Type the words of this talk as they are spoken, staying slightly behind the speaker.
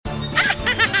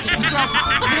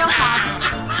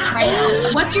right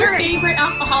now. What's your favorite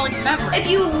alcoholic beverage? If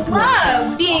you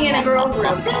love being in a girl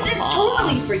group, this is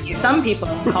totally for you. Some people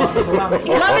call us overwhelming.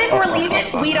 Love it or leave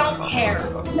it, we don't care.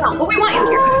 No, but we want you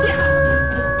here. Yeah.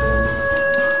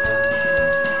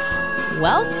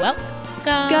 Welcome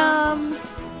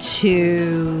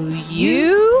to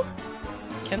You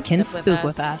Can Spook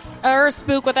with Us. Or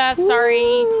spook with us, sorry.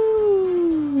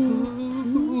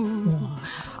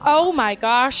 Oh my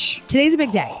gosh. Today's a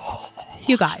big day.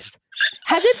 You guys.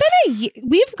 Has it been a year?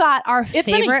 We've got our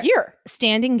favorite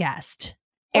standing guest,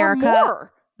 Erica,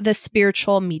 the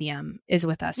spiritual medium, is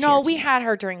with us. No, we had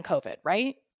her during COVID,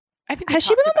 right? I think. Has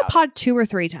she been on the pod 2 or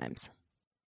 3 times?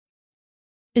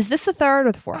 Is this the 3rd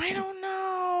or the 4th? I don't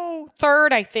know.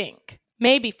 3rd, I think.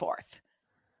 Maybe 4th.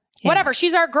 Yeah. Whatever.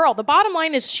 She's our girl. The bottom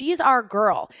line is she's our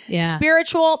girl. Yeah.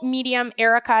 Spiritual medium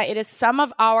Erica. It is some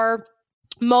of our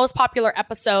most popular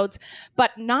episodes,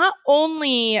 but not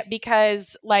only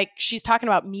because like she's talking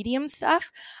about medium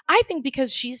stuff, I think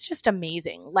because she's just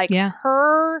amazing. Like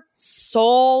her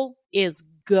soul is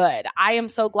good. I am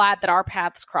so glad that our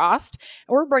paths crossed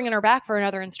and we're bringing her back for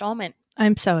another installment.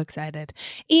 I'm so excited.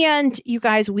 And you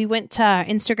guys, we went to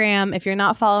Instagram. If you're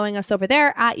not following us over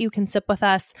there, at You Can Sip With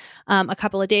Us, a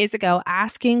couple of days ago,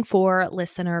 asking for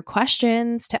listener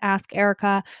questions to ask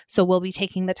Erica. So we'll be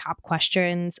taking the top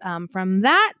questions from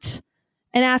that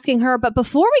and asking her. But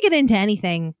before we get into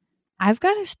anything, I've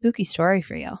got a spooky story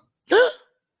for you.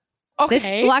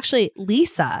 Okay. Actually,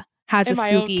 Lisa has a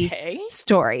spooky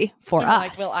story for us.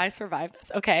 Like, will I survive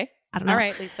this? Okay. I don't know. All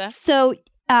right, Lisa. So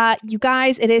you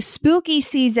guys, it is spooky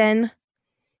season.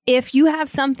 If you have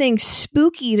something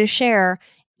spooky to share,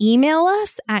 email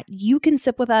us at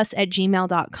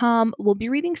youcansipwithus@gmail.com. We'll be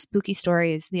reading spooky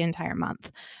stories the entire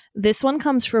month. This one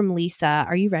comes from Lisa.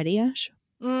 Are you ready, Ash?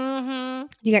 Mm-hmm.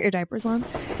 You got your diapers on?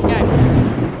 Yeah.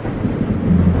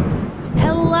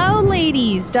 Hello,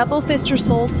 ladies. Double Fister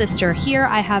Soul Sister here.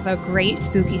 I have a great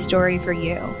spooky story for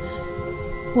you.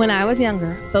 When I was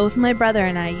younger, both my brother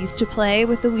and I used to play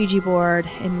with the Ouija board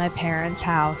in my parents'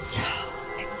 house.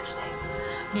 Big mistake.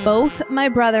 Both my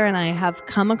brother and I have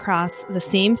come across the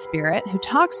same spirit who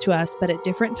talks to us, but at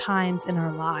different times in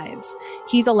our lives.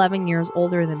 He's 11 years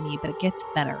older than me, but it gets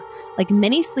better. Like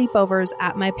many sleepovers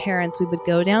at my parents', we would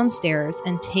go downstairs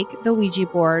and take the Ouija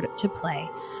board to play.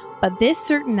 But this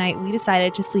certain night, we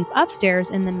decided to sleep upstairs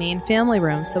in the main family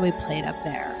room, so we played up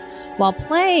there. While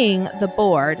playing the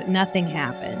board, nothing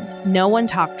happened. No one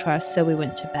talked to us, so we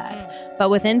went to bed. But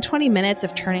within 20 minutes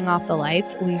of turning off the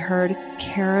lights, we heard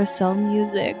carousel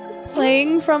music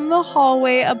playing from the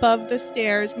hallway above the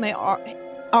stairs. My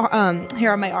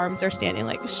hair on my arms are standing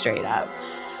like straight up.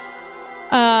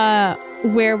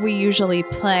 Where we usually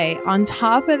play. On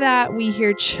top of that, we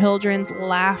hear children's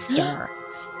laughter.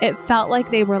 It felt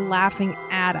like they were laughing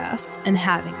at us and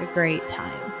having a great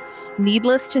time.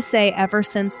 Needless to say, ever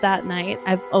since that night,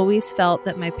 I've always felt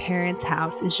that my parents'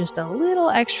 house is just a little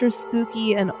extra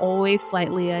spooky and always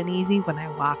slightly uneasy when I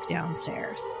walk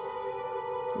downstairs.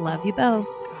 Love you both.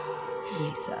 Gosh.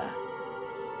 Lisa.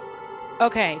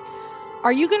 Okay.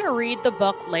 Are you going to read the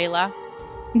book, Layla?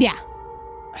 Yeah.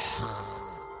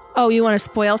 Oh, you want to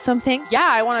spoil something? Yeah,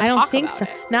 I want to talk about it. I don't think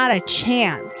so. Not a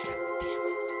chance. Damn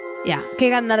it. Yeah. Okay,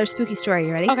 I got another spooky story.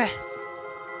 You ready? Okay.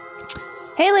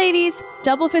 Hey, ladies.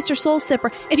 Double Fister Soul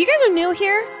Sipper. If you guys are new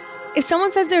here, if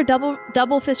someone says they're a double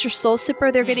Fister Soul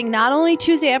Sipper, they're getting not only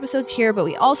Tuesday episodes here, but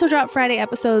we also drop Friday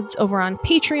episodes over on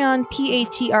Patreon,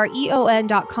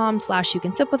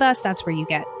 patreon.com/youcansipwithus. That's where you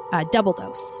get a double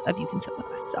dose of You Can Sip With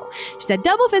Us. So she said,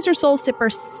 Double Fister Soul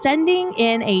Sipper sending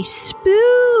in a spooky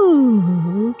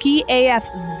AF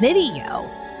video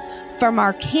from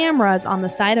our cameras on the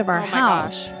side of our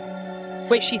house. Gosh.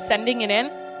 Wait, she's sending it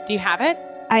in? Do you have it?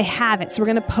 I have it. So we're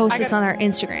going to post this on our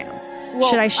Instagram. Well,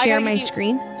 should I share my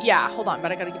screen? Yeah, hold on,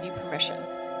 but I got to give you permission.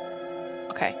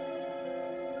 Okay.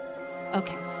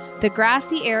 Okay. The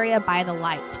grassy area by the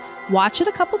light. Watch it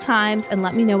a couple times and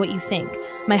let me know what you think.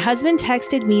 My husband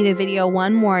texted me the video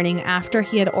one morning after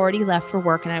he had already left for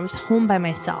work and I was home by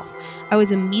myself. I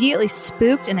was immediately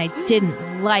spooked and I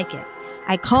didn't like it.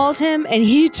 I called him and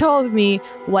he told me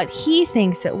what he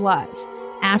thinks it was.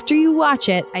 After you watch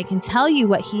it, I can tell you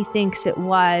what he thinks it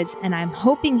was, and I'm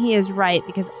hoping he is right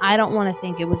because I don't want to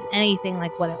think it was anything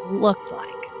like what it looked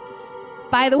like.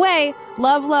 By the way,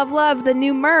 love, love, love the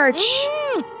new merch.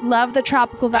 Love the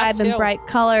tropical vibe and bright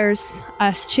colors.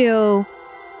 Us too.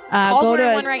 Paul's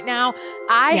wearing one right now.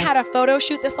 I had a photo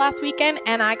shoot this last weekend,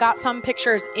 and I got some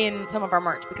pictures in some of our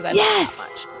merch because I love it that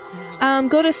much. Mm-hmm.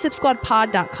 Go to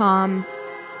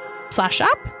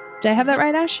sipsquadpod.com/shop. Did I have that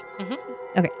right, Ash? Mm-hmm.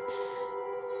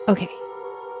 Okay.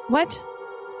 What?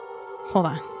 Hold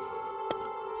on.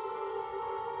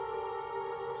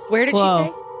 Where did she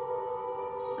say?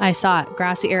 I saw it.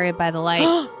 Grassy area by the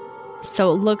light.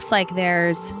 So it looks like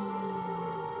there's...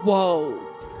 Whoa.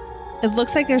 It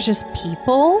looks like there's just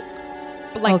people.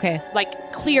 Like, okay.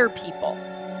 Like clear people.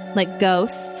 Like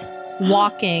ghosts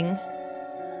walking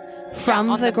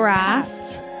from the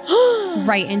grass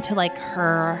right into like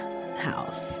her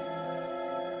house.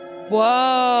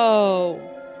 Whoa.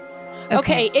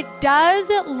 Okay, it does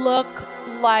look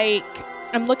like,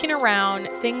 I'm looking around,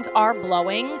 things are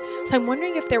blowing. So I'm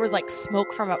wondering if there was like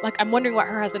smoke from it. Like, I'm wondering what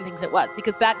her husband thinks it was,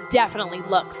 because that definitely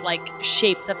looks like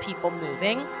shapes of people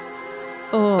moving.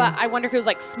 Oh. But I wonder if it was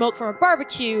like smoke from a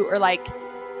barbecue or like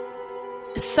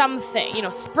something,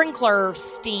 sprinkler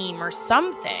steam or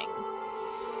something.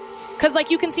 Because like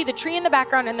you can see the tree in the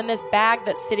background and then this bag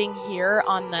that's sitting here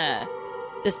on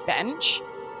this bench.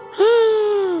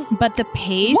 But the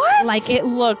pace, like it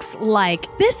looks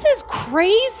like this is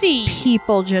crazy.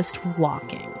 People just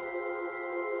walking.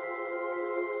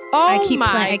 Oh,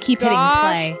 I keep hitting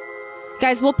play.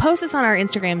 Guys, we'll post this on our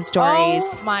Instagram stories.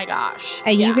 Oh my gosh.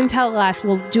 And you can tell us,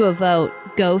 we'll do a vote,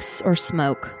 ghosts or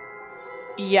smoke.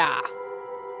 Yeah.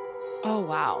 Oh,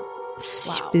 wow.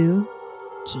 Spooky.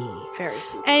 Very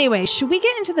spooky. Anyway, should we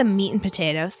get into the meat and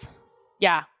potatoes?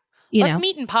 Yeah. Let's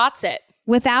meat and pots it.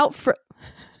 Without...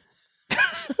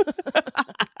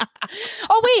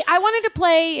 Oh, wait. I wanted to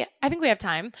play... I think we have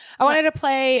time. I wanted to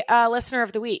play Listener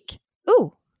of the Week.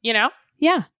 Ooh. Yeah.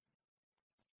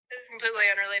 This is completely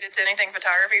unrelated to anything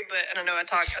photography, but I don't know, I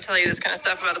tell you this kind of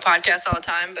stuff about the podcast all the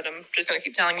time, but I'm just going to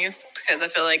keep telling you because I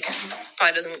feel like it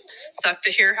probably doesn't suck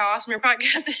to hear how awesome your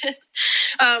podcast is.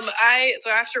 So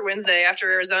after Wednesday, after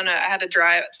Arizona, I had to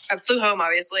drive. I flew home,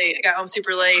 obviously. I got home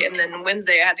super late, and then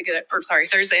Thursday, I had to get up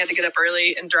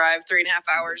early and drive 3.5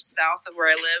 hours south of where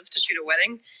I live to shoot a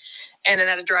wedding. And then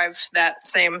I had to drive that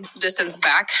same distance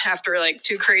back after like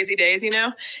 2 crazy days,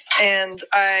 And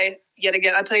yet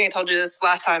again, I think I told you this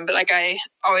last time, but like I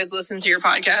always listen to your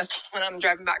podcast when I'm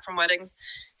driving back from weddings.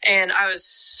 And I was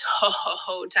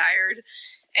so tired.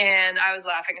 And I was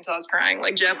laughing until I was crying.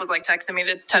 Like Jeff was like texting me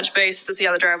to touch base to see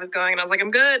how the drive was going. And I was like, I'm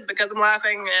good because I'm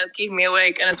laughing and it's keeping me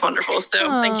awake and it's wonderful. So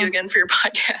Thank you again for your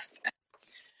podcast.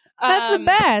 That's the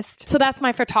best. So that's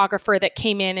my photographer that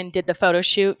came in and did the photo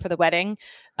shoot for the wedding.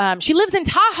 She lives in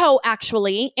Tahoe,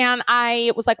 actually. And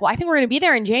I was like, well, I think we're going to be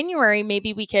there in January.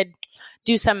 Maybe we could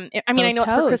do some, I mean, I know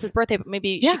it's for Chris's birthday, but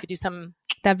maybe she could do some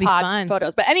That'd be fun.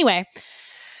 photos. But anyway.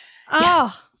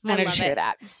 I wanted to share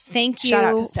that. Thank Shout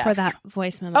out you to Steph. for that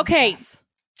voice memo. Okay. Steph.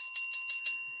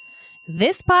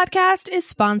 This podcast is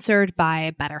sponsored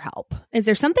by BetterHelp. Is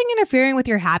there something interfering with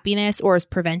your happiness or is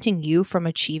preventing you from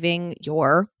achieving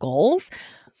your goals?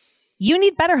 You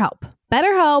need BetterHelp.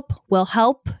 BetterHelp will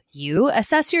help you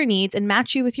assess your needs and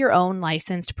match you with your own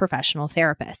licensed professional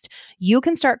therapist. You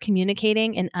can start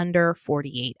communicating in under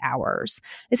 48 hours.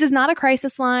 This is not a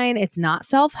crisis line. It's not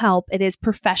self-help. It is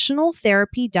professional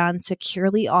therapy done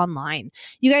securely online.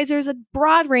 You guys, there's a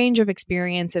broad range of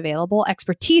expertise available,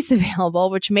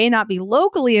 which may not be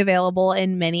locally available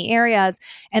in many areas,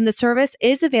 and the service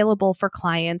is available for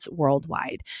clients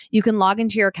worldwide. You can log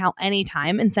into your account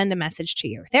anytime and send a message to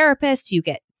your therapist. You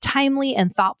get timely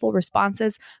and thoughtful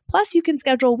responses. Plus, you can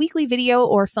schedule weekly video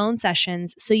or phone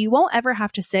sessions so you won't ever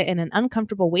have to sit in an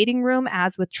uncomfortable waiting room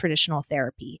as with traditional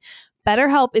therapy.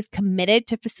 BetterHelp is committed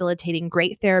to facilitating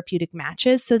great therapeutic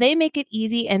matches, so they make it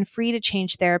easy and free to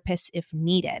change therapists if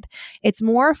needed. It's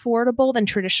more affordable than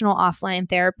traditional offline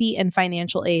therapy, and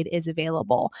financial aid is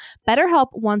available. BetterHelp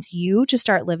wants you to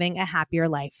start living a happier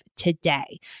life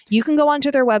today. You can go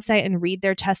onto their website and read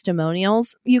their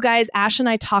testimonials. You guys, Ash and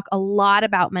I talk a lot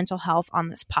about mental health on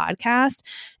this podcast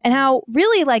and how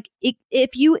really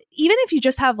if you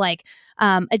just have a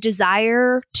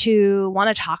desire to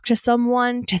want to talk to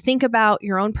someone, to think about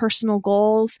your own personal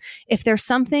goals. If there's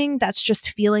something that's just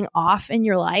feeling off in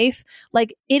your life,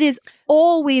 it is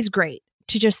always great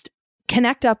to just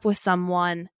connect up with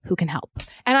someone who can help.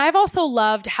 And I've also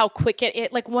loved how quick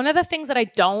it one of the things that I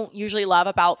don't usually love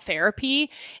about therapy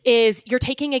is you're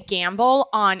taking a gamble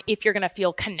on if you're going to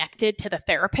feel connected to the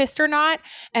therapist or not.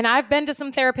 And I've been to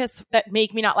some therapists that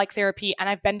make me not like therapy, and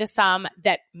I've been to some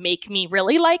that make me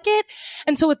really like it.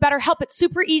 And so with BetterHelp, it's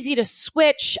super easy to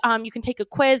switch. You can take a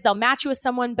quiz, they'll match you with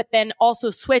someone, but then also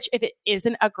switch if it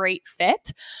isn't a great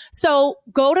fit. So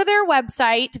go to their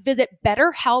website, visit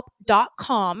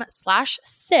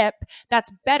betterhelp.com/sip.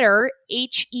 That's Better,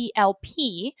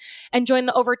 HELP, and join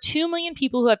the over 2 million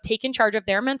people who have taken charge of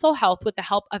their mental health with the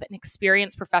help of an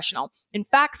experienced professional. In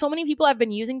fact, so many people have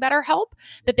been using BetterHelp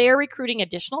that they are recruiting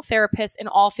additional therapists in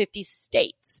all 50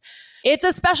 states. It's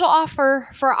a special offer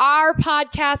for our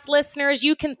podcast listeners.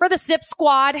 You can, for the Sip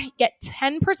Squad, get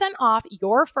 10% off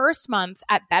your first month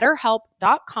at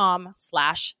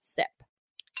betterhelp.com/sip.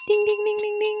 Ding, ding, ding,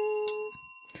 ding, ding.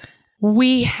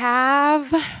 We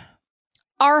have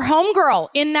our homegirl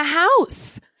in the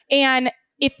house. And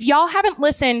if y'all haven't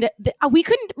listened, we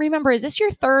couldn't remember, is this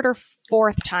your third or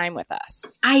fourth time with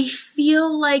us? I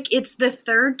feel like it's the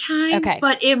third time. Okay.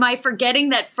 But am I forgetting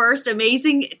that first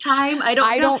amazing time? I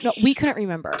don't know. We couldn't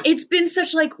remember. It's been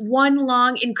such like one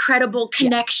long, incredible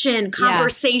connection,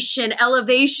 conversation,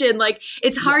 elevation. Like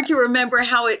it's hard to remember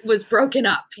how it was broken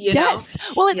up, you know?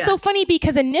 Well, it's so funny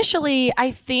because initially I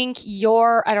think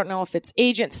I don't know if it's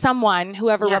agent, someone,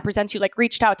 whoever represents you, like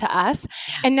reached out to us.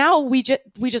 And now we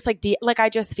just like,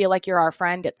 I just feel like you're our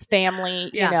friend. It's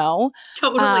family, you know?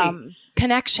 Totally.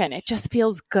 Connection. It just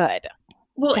feels good.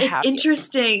 Well, it's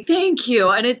interesting. Thank you.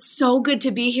 And it's so good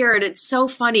to be here. And it's so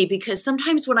funny because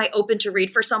sometimes when I open to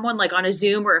read for someone, like on a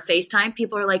Zoom or a FaceTime,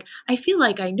 people are like, I feel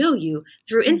like I know you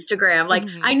through Instagram. Like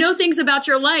I know things about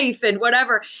your life and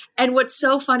whatever. And what's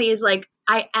so funny is like,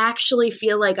 I actually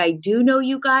feel like I do know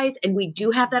you guys and we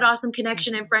do have that awesome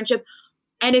connection and friendship.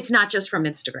 And it's not just from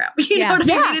Instagram. You know what I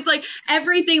mean? It's like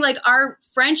everything, like our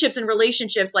friendships and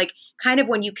relationships, like kind of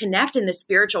when you connect in the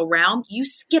spiritual realm, you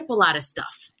skip a lot of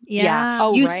stuff. Yeah.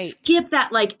 Oh, you right. skip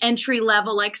that like entry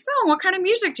level, like, so what kind of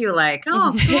music do you like?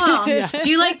 Oh, cool. Do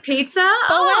you like pizza?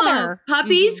 weather.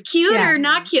 Puppies, cute or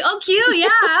not cute? Oh, cute. Yeah.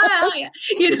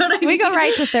 You know what I mean? We go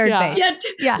right to third base.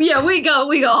 Yeah, we go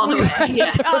all the way.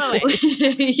 Yeah.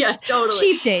 Totally. Yeah, totally.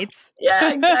 Cheap dates.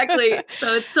 Yeah, exactly.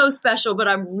 So it's so special, but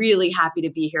I'm really happy to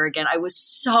be here again. I was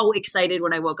so excited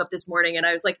when I woke up this morning and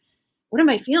I was like, what am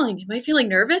I feeling? Am I feeling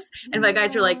nervous? And my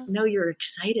guides are like, no, you're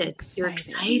excited. You're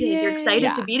excited. Yay. You're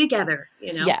excited to be together,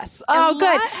 you know? Yes. Oh,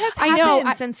 good. I know.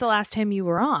 Since the last time you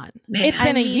were on. Man, it's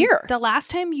been a year. The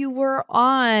last time you were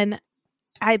on,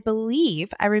 I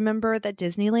remember the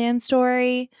Disneyland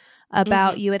story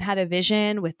about you had a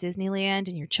vision with Disneyland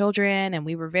and your children. And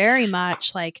we were very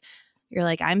much like, you're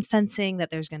like, I'm sensing that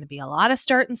there's going to be a lot of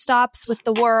start and stops with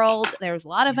the world. There's a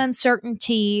lot of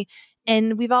uncertainty.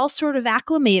 And we've all sort of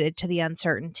acclimated to the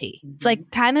uncertainty. It's like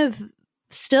kind of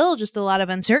still just a lot of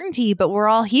uncertainty, but we're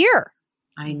all here.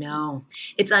 I know.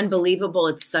 It's unbelievable.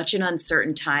 It's such an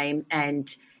uncertain time and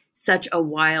such a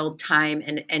wild time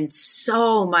and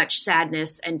so much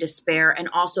sadness and despair. And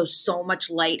also so much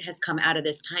light has come out of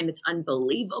this time. It's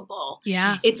unbelievable.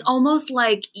 Yeah. It's almost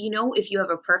like, you know, if you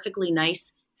have a perfectly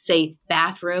nice, say,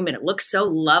 bathroom and it looks so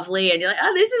lovely and you're like,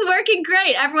 oh, this is working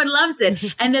great. Everyone loves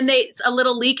it. And then a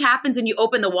little leak happens and you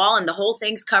open the wall and the whole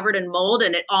thing's covered in mold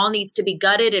and it all needs to be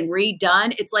gutted and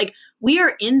redone. It's like we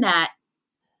are in that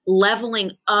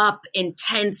leveling up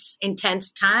intense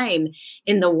time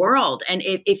in the world. And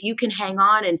if you can hang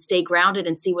on and stay grounded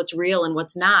and see what's real and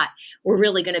what's not, we're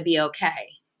really going to be okay.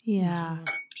 Yeah.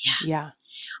 Yeah.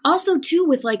 Also, too,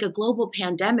 with like a global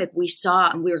pandemic, we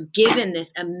saw and we were given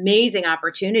this amazing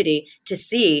opportunity to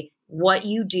see what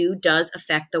you do does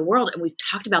affect the world. And we've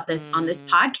talked about this on this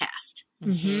podcast.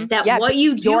 That what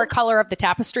you do. Your color of the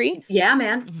tapestry. Yeah,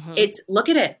 man. It's look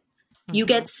at it. You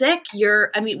get sick.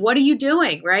 What are you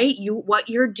doing? Right? What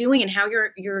you're doing and how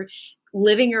you're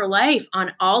living your life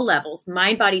on all levels,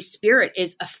 mind, body, spirit,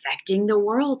 is affecting the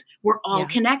world. We're all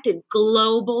connected.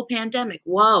 Global pandemic.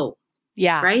 Whoa.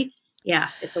 Yeah. Right? Yeah,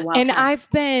 it's a wild And time. I've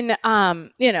been,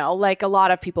 like a lot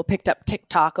of people picked up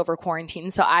TikTok over quarantine.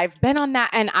 So I've been on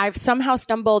that and I've somehow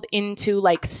stumbled into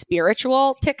like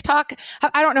spiritual TikTok.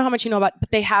 I don't know how much you know about, but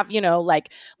they have,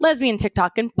 like lesbian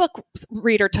TikTok and book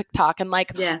reader TikTok and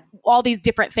like all these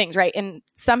different things, right? And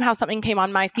somehow something came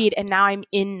on my feed and now I'm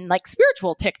in like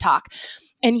spiritual TikTok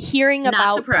and hearing about—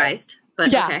 Not surprised.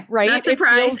 But okay. Right. Not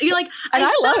surprised. You're like, I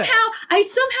somehow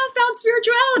found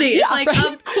spirituality. It's like,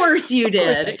 of course you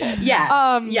did.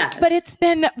 Yes. Yes. But it's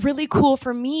been really cool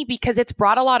for me because it's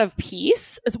brought a lot of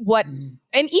peace. And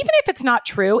even if it's not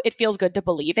true, it feels good to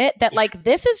believe it, that like,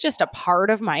 this is just a part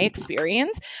of my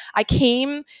experience. I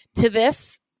came to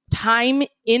this time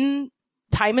and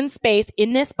space,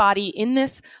 in this body, in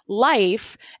this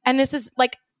life. And this is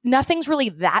like, nothing's really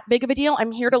that big of a deal.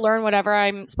 I'm here to learn whatever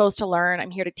I'm supposed to learn. I'm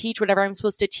here to teach whatever I'm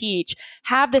supposed to teach,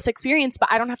 have this experience, but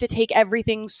I don't have to take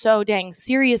everything so dang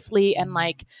seriously and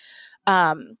like,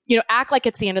 act like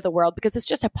it's the end of the world because it's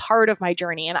just a part of my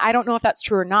journey. And I don't know if that's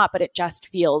true or not, but it just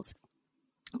feels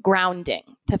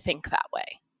grounding to think that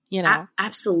way. you know?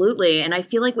 Absolutely. And I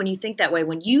feel like when you think that way,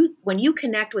 when you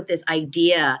connect with this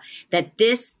idea that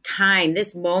this time,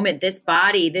 this moment, this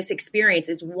body, this experience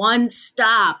is one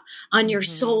stop on your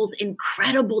soul's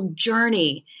incredible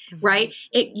journey, right?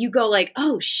 You go like,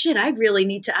 oh shit, I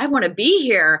want to be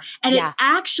here. And it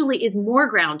actually is more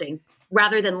grounding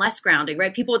rather than less grounding,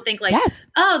 right? People would think like,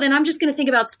 oh, then I'm just going to think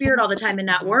about spirit all the time and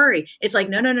not worry. It's like,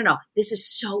 no. This is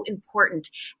so important.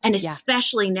 And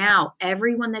especially now,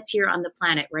 everyone that's here on the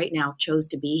planet right now chose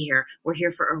to be here. We're here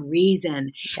for a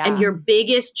reason. Yeah. And your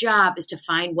biggest job is to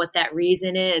find what that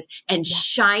reason is and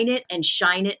shine it and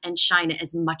shine it and shine it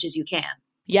as much as you can.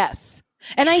 Yes.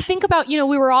 And I think about, we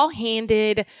were all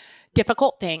handed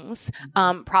difficult things.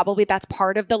 Probably that's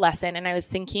part of the lesson. And I was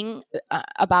thinking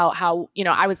about how,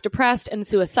 I was depressed and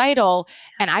suicidal,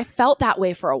 and I felt that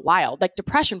way for a while, like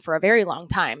depression for a very long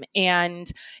time. And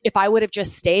if I would have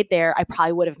just stayed there, I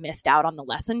probably would have missed out on the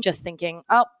lesson, just thinking,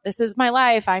 oh, this is my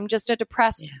life. I'm just a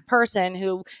depressed person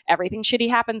who everything shitty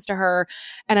happens to her.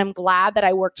 And I'm glad that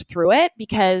I worked through it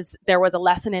because there was a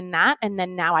lesson in that. And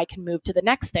then now I can move to the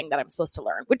next thing that I'm supposed to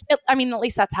learn. Which, at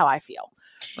least that's how I feel.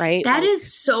 Right. That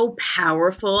is so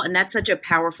powerful. And that's such a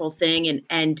powerful thing.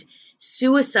 And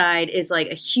suicide is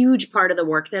like a huge part of the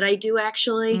work that I do,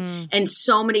 actually. And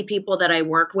so many people that I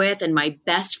work with, and my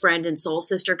best friend and soul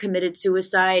sister committed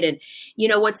suicide. And,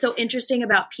 what's so interesting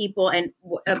about people and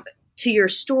to your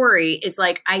story is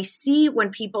like, I see when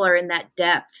people are in that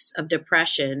depths of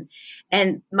depression,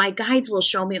 and my guides will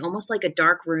show me almost like a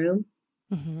dark room,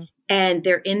 and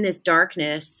they're in this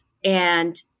darkness,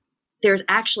 and there's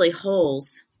actually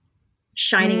holes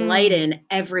shining light in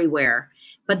everywhere,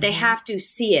 but they have to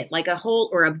see it like a hole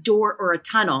or a door or a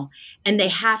tunnel. And they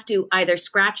have to either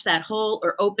scratch that hole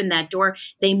or open that door.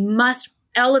 They must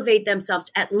elevate themselves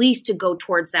at least to go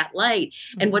towards that light.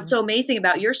 And what's so amazing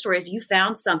about your story is you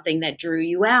found something that drew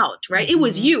you out, right? It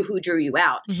was you who drew you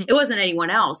out. It wasn't anyone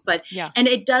else, and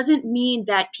it doesn't mean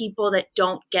that people that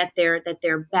don't get there, that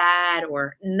they're bad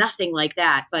or nothing like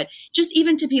that. But just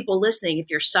even to people listening, if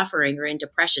you're suffering or in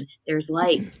depression, there's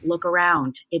light, look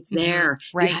around, it's there.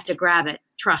 Right. You have to grab it.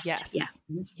 Trust. Yes.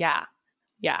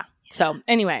 Yeah. So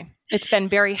anyway, it's been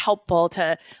very helpful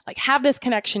to have this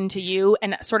connection to you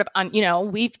and sort of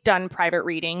we've done private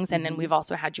readings and then we've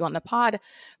also had you on the pod,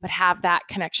 but have that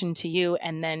connection to you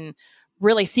and then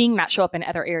really seeing that show up in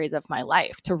other areas of my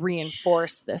life to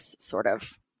reinforce this sort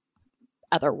of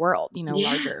other world,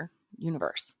 larger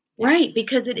universe. Right.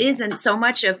 Because it isn't so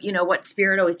much of, what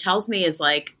spirit always tells me is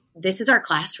like, this is our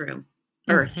classroom,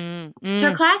 Earth. It's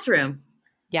our classroom.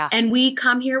 Yeah. And we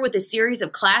come here with a series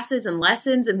of classes and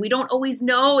lessons, and we don't always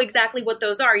know exactly what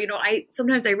those are.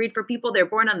 Sometimes I read for people, they're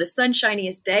born on the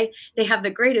sunshiniest day. They have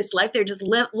the greatest life. They're just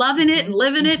loving it and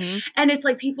living it. And it's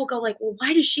like people go like, well,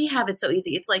 why does she have it so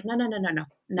easy? It's like, no.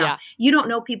 Yeah. You don't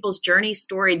know people's journey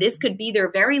story. This could be their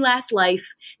very last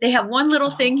life. They have one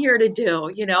little thing here to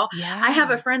do, Yeah. I have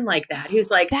a friend like that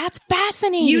who's like, that's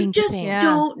fascinating. You just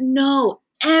don't know.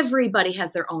 Everybody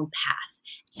has their own path.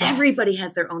 Yes. Everybody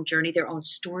has their own journey, their own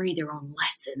story, their own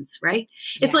lessons, right?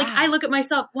 It's like, I look at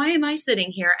myself, why am I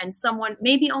sitting here and someone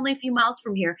maybe only a few miles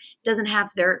from here doesn't have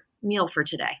their meal for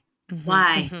today?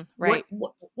 Why? Right.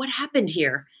 What happened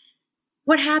here?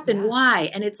 What happened?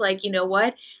 Why? And it's like, you know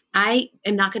what? I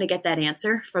am not going to get that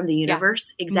answer from the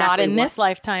universe. Exactly. Not in this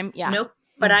lifetime. Yeah. Nope.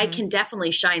 But I can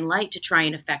definitely shine light to try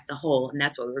and affect the whole. And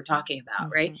that's what we were talking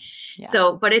about, right? Yeah.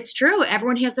 So, but it's true.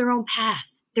 Everyone has their own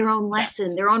path, their own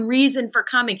lesson, their own reason for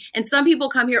coming. And some people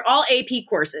come here all AP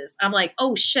courses. I'm like,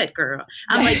 oh shit, girl.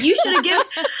 I'm like, you should have given,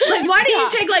 why do you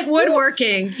take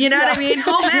woodworking? You know what I mean?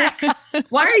 Home ec.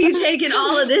 Why are you taking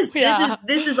all of this?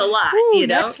 This is a lot,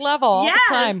 Next level.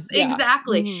 Yes,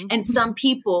 exactly. And some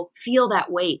people feel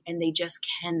that weight and they just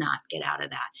cannot get out of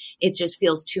that. It just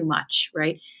feels too much,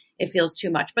 right? It feels too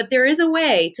much. But there is a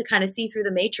way to kind of see through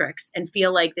the matrix and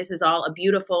feel like this is all a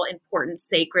beautiful, important,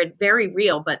 sacred, very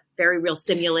real, but very real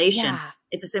simulation. Yeah.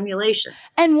 It's a simulation.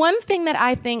 And one thing that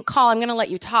I think, Call, I'm going to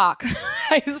let you talk.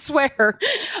 I swear.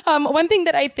 One thing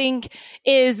that I think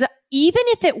is, even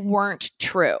if it weren't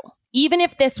true, even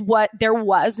if there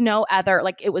was no other,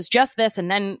 it was just this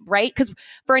and then, right? Because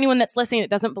for anyone that's listening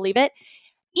that doesn't believe it,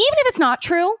 even if it's not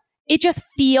true, it just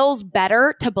feels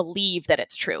better to believe that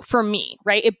it's true for me,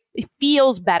 right? It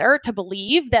feels better to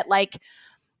believe that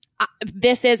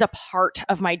this is a part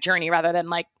of my journey rather than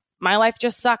my life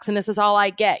just sucks and this is all I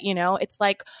get. It's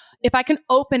like, if I can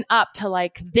open up to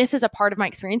like, this is a part of my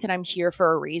experience and I'm here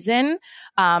for a reason,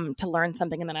 to learn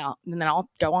something, and then I'll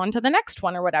go on to the next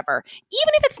one or whatever.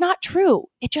 Even if it's not true,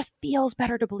 it just feels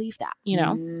better to believe that, you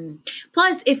know?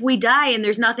 Plus, if we die and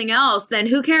there's nothing else, then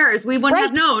who cares? We wouldn't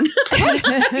have known.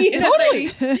 You know what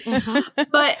I mean?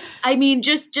 But I mean,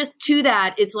 just to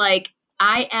that, it's like,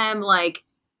 I am like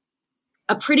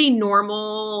a pretty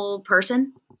normal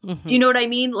person. Do you know what I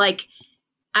mean? Like,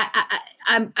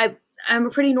 I'm a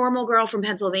pretty normal girl from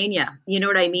Pennsylvania. You know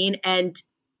what I mean? And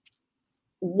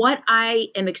what I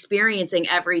am experiencing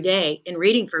every day in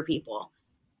reading for people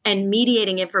and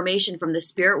mediating information from the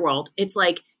spirit world, it's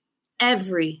like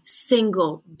every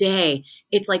single day,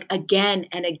 it's like again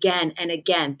and again and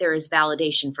again, there is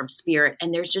validation from spirit.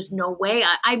 And there's just no way.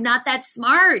 I'm not that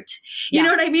smart. You know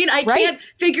what I mean? I can't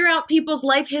figure out people's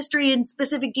life history and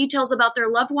specific details about their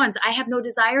loved ones. I have no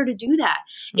desire to do that.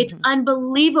 It's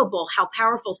unbelievable how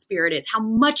powerful spirit is, how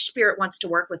much spirit wants to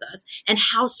work with us, and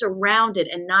how surrounded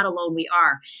and not alone we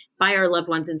are by our loved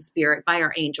ones in spirit, by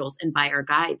our angels, and by our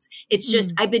guides. It's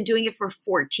just, I've been doing it for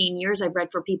 14 years. I've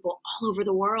read for people all over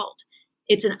the world.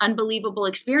 It's an unbelievable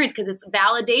experience because it's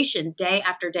validation day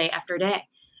after day after day.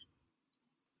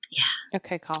 Yeah.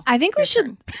 Okay, cool. I think we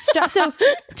should stop. So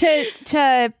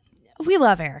we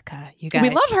love Erica, you guys.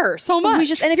 We love her so much.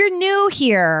 And if you're new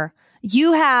here,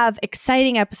 you have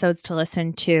exciting episodes to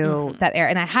listen to that air.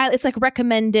 And it's like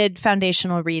recommended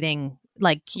foundational reading.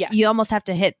 Like you almost have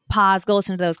to hit pause, go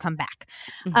listen to those, come back.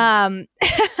 But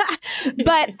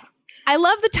I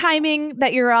love the timing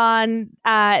that you're on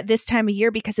this time of year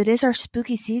because it is our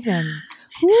spooky season.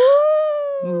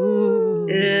 Woo!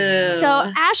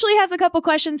 So Ashley has a couple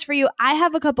questions for you. I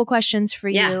have a couple questions for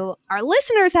you. Our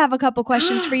listeners have a couple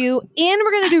questions for you. And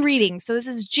we're going to do readings. So this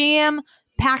is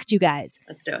jam-packed, you guys.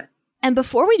 Let's do it. And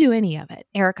before we do any of it,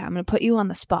 Erica, I'm going to put you on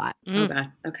the spot.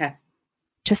 Okay.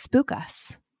 To spook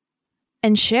us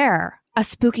and share a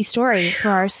spooky story for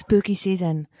our spooky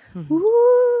season.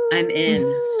 I'm in.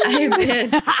 I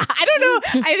don't know.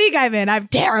 I think I'm in. I'm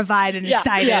terrified and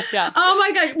excited. Oh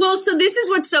my gosh. Well, so this is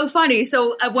what's so funny.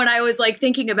 So when I was like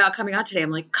thinking about coming on today,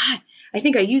 I'm like, God, I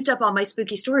think I used up all my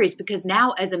spooky stories because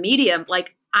now as a medium,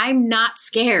 like I'm not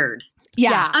scared.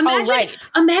 Yeah.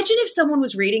 Imagine if someone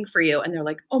was reading for you and they're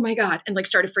like, oh my God, and like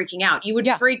started freaking out. You would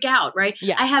freak out, right?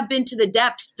 Yes. I have been to the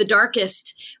depths, the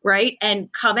darkest, right?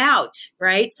 And come out,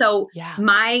 right? So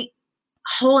my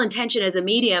whole intention as a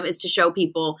medium is to show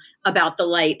people about the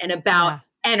light and about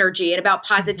energy and about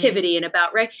positivity and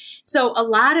about, right? So a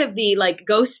lot of the like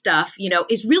ghost stuff, you know,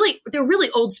 they're really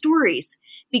old stories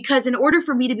because in order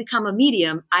for me to become a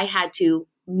medium, I had to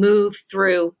move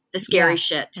through the scary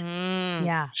shit.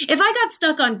 If I got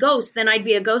stuck on ghosts, then I'd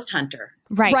be a ghost hunter.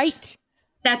 Right.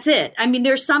 That's it. I mean,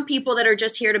 there's some people that are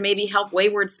just here to maybe help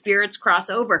wayward spirits cross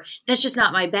over. That's just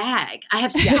not my bag. I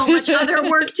have so much other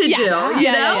work to do,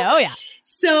 you know? Oh, yeah.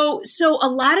 So a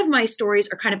lot of my stories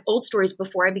are kind of old stories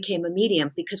before I became a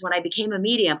medium, because when I became a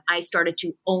medium, I started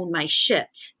to own my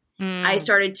shit. I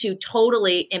started to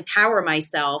totally empower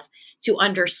myself to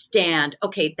understand,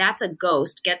 okay, that's a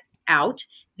ghost. Get out.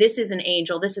 This is an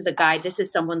angel. This is a guide. This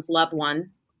is someone's loved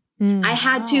one.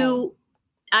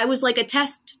 I was like a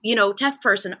test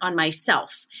person on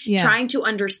myself, trying to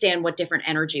understand what different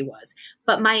energy was.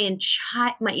 But my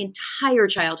entire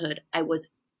childhood, I was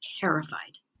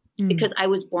terrified because I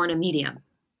was born a medium.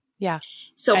 Yeah.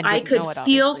 So I could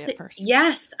feel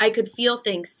I could feel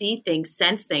things, see things,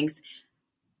 sense things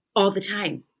all the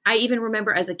time. I even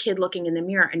remember as a kid looking in the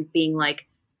mirror and being like,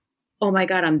 oh my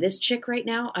God, I'm this chick right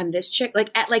now. I'm this chick. Like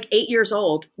at like 8 years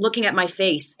old, looking at my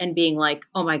face and being like,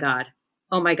 oh my God,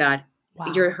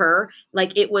 wow. You're her.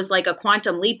 Like it was like a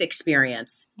quantum leap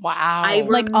experience. Wow.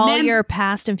 Like all your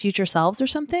past and future selves or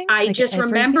something? I like just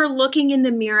remember looking in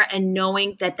the mirror and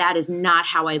knowing that that is not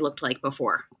how I looked like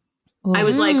before. Ooh. I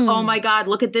was like, oh my God,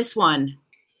 look at this one.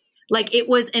 Like it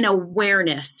was an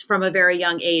awareness from a very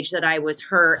young age that I was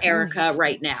her, Erica,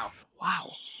 right now.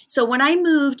 Wow. So when I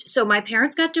moved, so my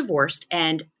parents got divorced,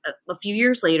 and a few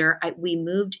years later, we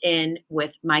moved in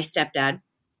with my stepdad,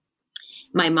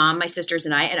 my mom, my sisters,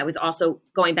 and I was also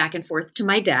going back and forth to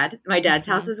my dad's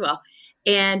house as well.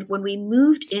 And when we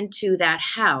moved into that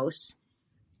house,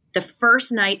 the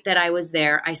first night that I was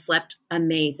there, I slept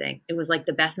amazing. It was like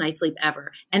the best night's sleep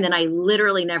ever. And then I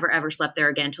literally never, ever slept there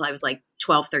again until I was like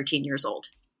 12, 13 years old.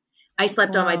 I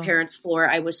slept on my parents' floor.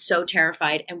 I was so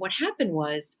terrified. And what happened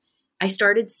was I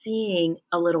started seeing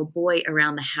a little boy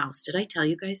around the house. Did I tell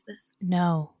you guys this?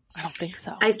 No. I don't think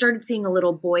so. I started seeing a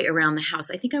little boy around the house.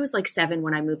 I think I was like 7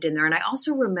 when I moved in there. And I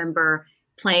also remember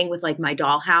playing with like my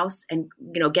dollhouse and,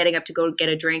 getting up to go get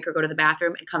a drink or go to the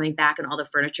bathroom and coming back and all the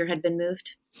furniture had been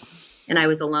moved and I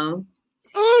was alone.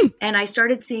 And I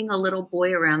started seeing a little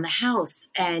boy around the house,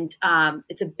 and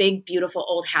it's a big, beautiful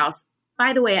old house.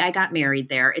 By the way, I got married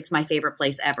there. It's my favorite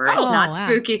place ever. It's not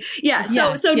spooky. Yeah.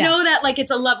 So know that like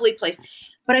it's a lovely place.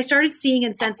 But I started seeing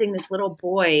and sensing this little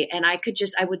boy, and I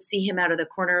would see him out of the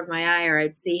corner of my eye, or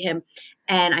I'd see him.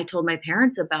 And I told my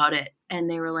parents about it, and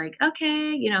they were like,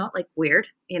 okay, like weird,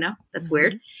 that's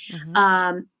weird.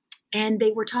 Mm-hmm. And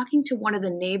they were talking to one of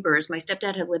the neighbors. My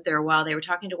stepdad had lived there a while. They were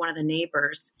talking to one of the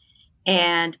neighbors,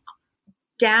 and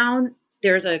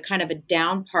there's a kind of a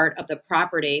down part of the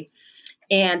property,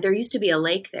 and there used to be a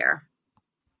lake there,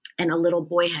 and a little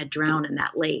boy had drowned in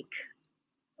that lake.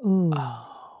 Ooh.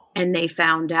 And they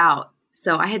found out.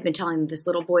 So I had been telling them this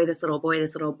little boy,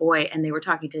 and they were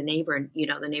talking to a neighbor, and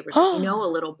the neighbor said, a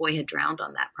little boy had drowned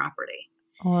on that property.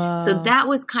 Wow. So that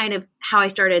was kind of how I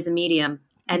started as a medium.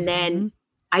 And then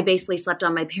I basically slept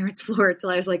on my parents' floor until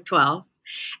I was like 12.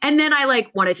 And then I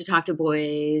like wanted to talk to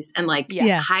boys and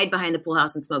hide behind the pool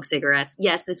house and smoke cigarettes.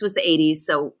 Yes, this was the 80s,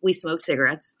 so we smoked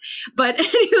cigarettes. But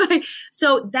anyway,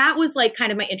 so that was like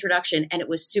kind of my introduction, and it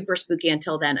was super spooky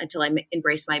until I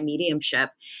embraced my mediumship.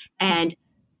 And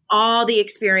all the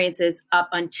experiences up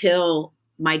until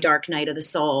my dark night of the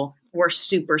soul were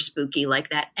super spooky like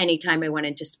that anytime I went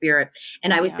into spirit.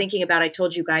 And I was thinking I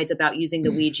told you guys about using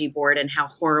the Ouija board and how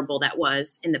horrible that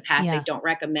was in the past. I don't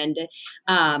recommend it.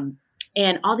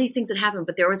 And all these things that happened.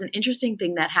 But there was an interesting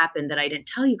thing that happened that I didn't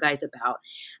tell you guys about.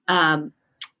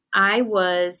 I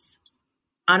was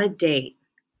on a date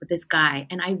with this guy,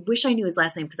 and I wish I knew his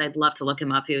last name because I'd love to look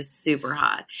him up. He was super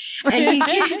hot. And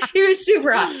he was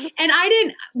super hot. And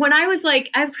I probably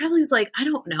was like, I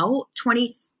don't know,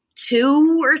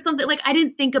 22 or something. Like, I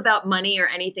didn't think about money or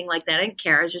anything like that. I didn't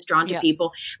care. I was just drawn to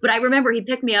people. But I remember he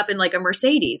picked me up in like a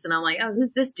Mercedes, and I'm like, oh,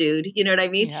 who's this dude? You know what I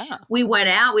mean? Yeah. We went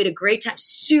out. We had a great time.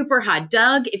 Super hot.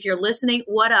 Doug, if you're listening,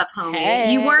 what up, homie?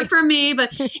 Hey. You weren't for me.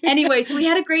 But anyway, so we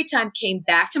had a great time. Came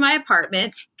back to my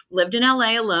apartment, lived in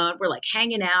LA alone. We're like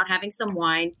hanging out, having some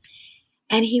wine.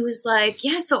 And he was like,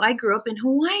 yeah, so I grew up in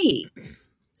Hawaii.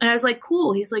 And I was like,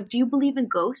 cool. He's like, do you believe in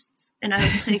ghosts? And I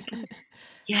was like,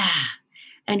 yeah.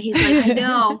 And he's like, I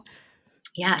know.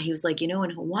 Yeah. He was like, in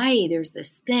Hawaii, there's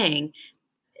this thing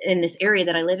in this area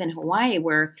that I live in Hawaii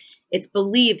where it's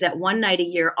believed that one night a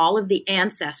year, all of the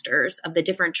ancestors of the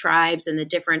different tribes and the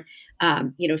different,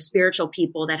 spiritual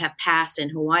people that have passed in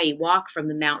Hawaii walk from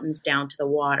the mountains down to the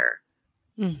water.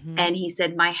 Mm-hmm. And he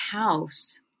said, my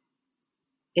house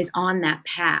is on that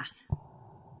path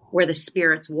where the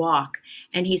spirits walk.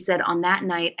 And he said, on that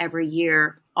night every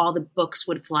year, all the books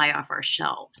would fly off our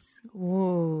shelves.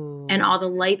 Whoa. And all the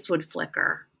lights would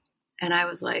flicker. And I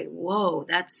was like, whoa,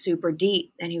 that's super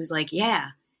deep. And he was like, yeah.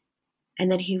 And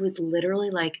then he was literally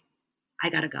like, I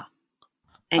got to go.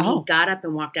 And he got up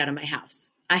and walked out of my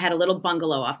house. I had a little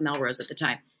bungalow off Melrose at the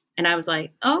time. And I was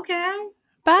like, okay,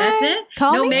 bye. That's it.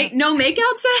 No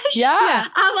makeout sesh? Yeah.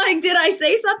 I'm like, did I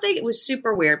say something? It was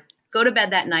super weird. Go to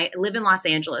bed that night. I live in Los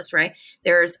Angeles, right?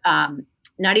 There's,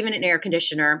 not even an air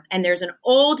conditioner. And there's an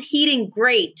old heating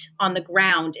grate on the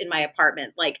ground in my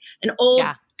apartment, like an old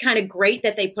kind of grate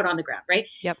that they put on the ground, right?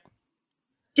 Yep.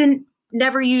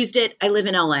 Never used it. I live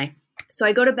in LA. So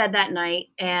I go to bed that night,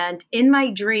 and in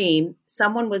my dream,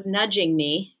 someone was nudging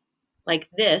me like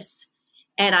this.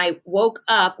 And I woke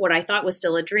up what I thought was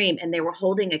still a dream, and they were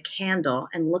holding a candle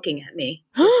and looking at me,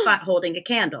 holding a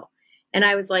candle. And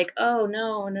I was like, oh,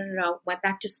 no. Went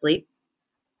back to sleep.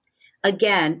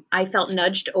 Again, I felt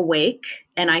nudged awake,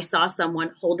 and I saw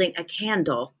someone holding a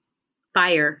candle,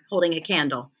 holding a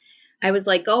candle. I was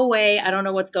like, go away. I don't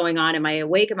know what's going on. Am I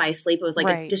awake? Am I asleep? It was like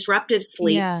a disruptive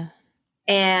sleep. Yeah.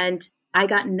 And I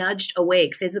got nudged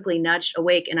awake, physically nudged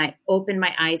awake, and I opened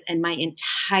my eyes, and my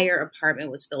entire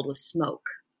apartment was filled with smoke.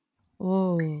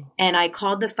 Ooh. And I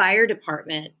called the fire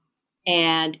department,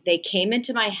 and they came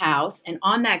into my house, and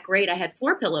on that grate, I had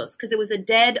floor pillows because it was a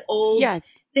dead old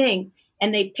thing.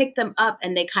 And they picked them up,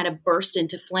 and they kind of burst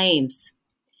into flames.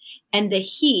 And the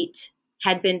heat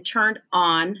had been turned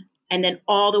on and then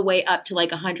all the way up to like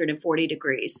 140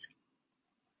 degrees.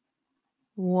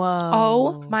 Whoa.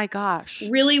 Oh my gosh.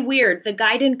 Really weird. The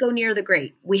guy didn't go near the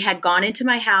grate. We had gone into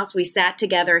my house. We sat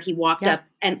together. He walked up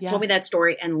and told me that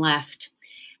story and left.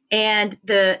 And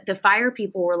the fire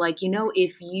people were like,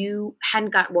 if you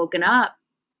hadn't gotten woken up,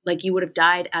 like you would have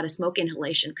died out of smoke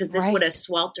inhalation because this would have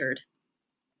sweltered.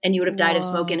 And you would have died of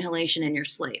smoke inhalation in your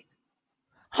sleep.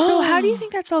 So how do you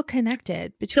think that's all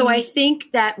connected? So I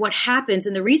think that what happens,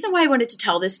 and the reason why I wanted to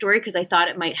tell this story, because I thought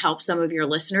it might help some of your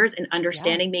listeners in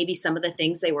understanding maybe some of the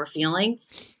things they were feeling.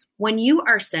 When you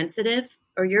are sensitive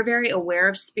or you're very aware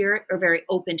of spirit or very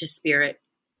open to spirit,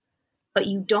 but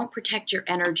you don't protect your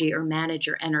energy or manage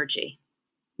your energy,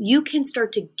 you can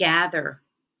start to gather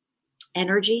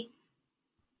energy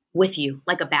with you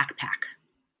like a backpack.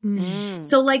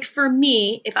 So like for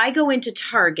me, if I go into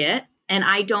Target and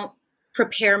I don't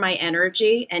prepare my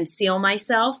energy and seal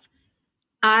myself,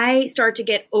 I start to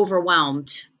get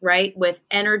overwhelmed, right? With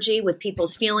energy, with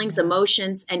people's feelings,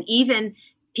 emotions, and even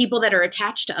people that are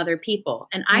attached to other people.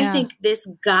 And I think this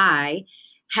guy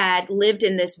had lived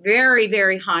in this very,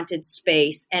 very haunted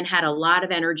space and had a lot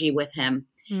of energy with him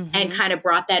and kind of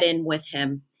brought that in with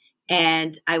him.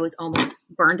 And I was almost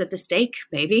burned at the stake,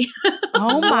 baby.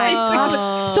 Oh my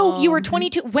gosh. So you were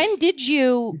 22. When did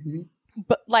you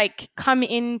come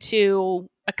into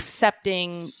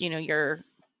accepting, your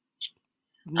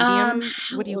medium?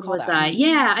 What do you call that?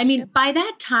 Yeah. I mean, by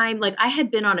that time, like I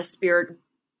had been on a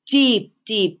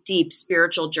deep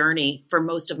spiritual journey for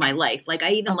most of my life. Like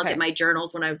I even look at my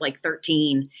journals when I was like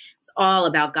 13. It's all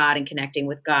about God and connecting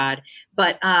with God.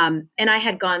 But, and I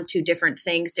had gone to different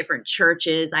things, different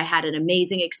churches. I had an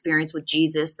amazing experience with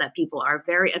Jesus that people are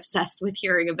very obsessed with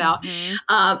hearing about.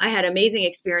 I had an amazing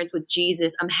experience with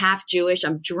Jesus. I'm half Jewish.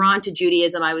 I'm drawn to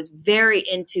Judaism. I was very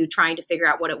into trying to figure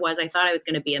out what it was. I thought I was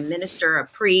going to be a minister, a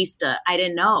priest. I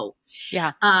didn't know.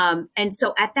 Yeah. And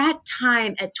so at that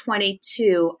time at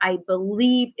 22, I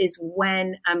believe is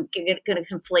when I'm going to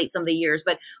conflate some of the years,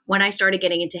 but when I started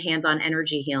getting into hands-on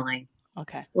energy healing.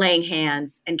 Okay. Laying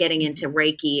hands and getting into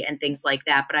Reiki and things like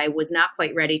that. But I was not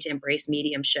quite ready to embrace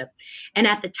mediumship. And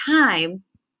at the time,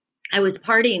 I was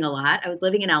partying a lot. I was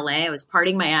living in LA. I was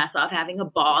partying my ass off, having a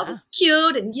ball. It was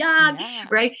cute and young,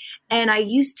 right? And I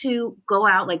used to go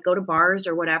out, like go to bars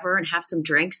or whatever and have some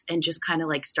drinks and just kind of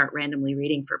like start randomly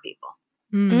reading for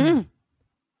people.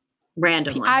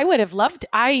 Randomly. I would have loved,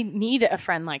 I need a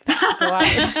friend like that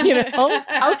to go out,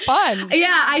 how fun.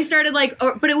 Yeah, I started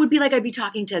but it would be like I'd be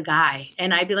talking to a guy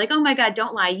and I'd be like, oh my God,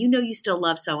 don't lie. You know you still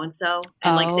love so-and-so.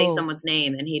 And like say someone's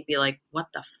name and he'd be like, what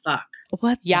the fuck?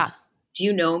 What? Yeah. Do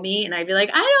you know me? And I'd be like,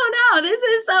 I don't know. This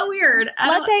is so weird.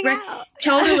 Let's hang out.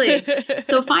 Totally.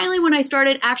 So finally, when I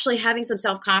started actually having some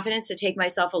self-confidence to take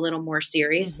myself a little more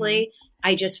seriously,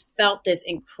 I just felt this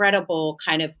incredible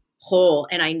kind of pull,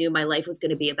 and I knew my life was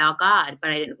going to be about God, but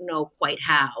I didn't know quite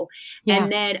how. Yeah.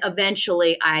 And then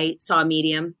eventually I saw a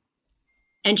medium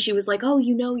and she was like, oh,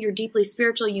 you're deeply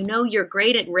spiritual. You're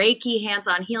great at Reiki,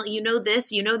 hands-on healing. This,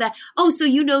 that. Oh, so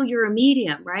you're a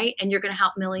medium, right? And you're going to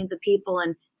help millions of people.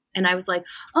 And I was like,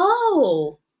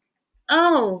 oh,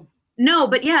 no,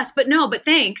 but yes, but no, but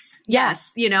thanks.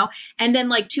 Yes. And then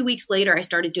like 2 weeks later, I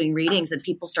started doing readings and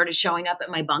people started showing up at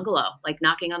my bungalow, like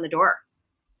knocking on the door.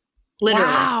 Literally.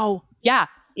 Wow. Yeah.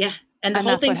 Yeah. And the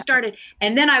whole thing started.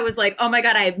 And then I was like, oh my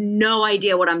God, I have no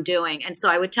idea what I'm doing. And so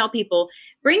I would tell people,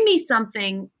 bring me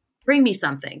something.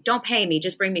 Don't pay me.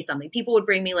 Just bring me something. People would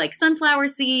bring me like sunflower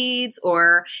seeds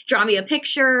or draw me a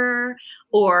picture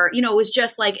or, it was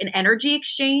just like an energy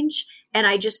exchange. And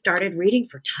I just started reading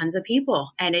for tons of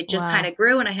people and it just kind of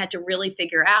grew. And I had to really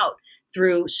figure out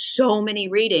through so many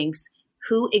readings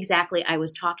who exactly I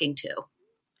was talking to.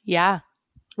 Yeah.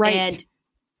 Right. And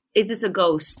is this a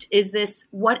ghost?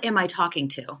 What am I talking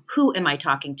to? Who am I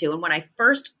talking to? And when I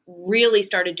first really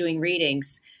started doing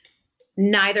readings,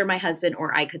 neither my husband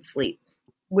or I could sleep.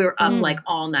 We were up like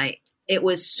all night. It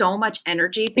was so much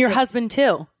energy. Your husband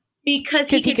too? Because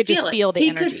he could just feel the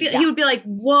energy. He would be like,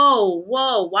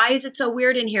 whoa, why is it so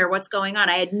weird in here? What's going on?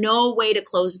 I had no way to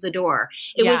close the door.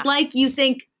 It was like you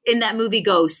think in that movie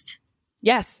Ghost.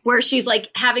 Yes. Where she's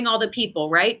like having all the people,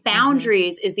 right?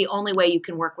 Boundaries is the only way you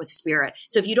can work with spirit.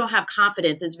 So if you don't have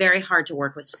confidence, it's very hard to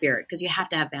work with spirit because you have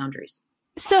to have boundaries.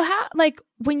 So how,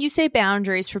 when you say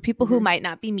boundaries for people who might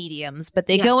not be mediums, but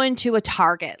they go into a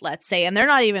Target, let's say, and they're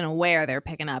not even aware they're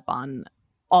picking up on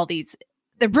all these,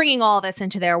 they're bringing all this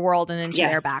into their world and into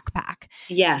their backpack.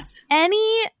 Yes.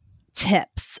 Any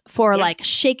tips for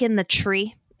shaking the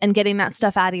tree and getting that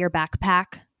stuff out of your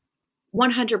backpack?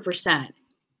 100%.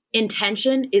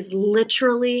 Intention is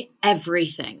literally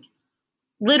everything.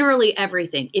 Literally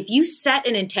everything. If you set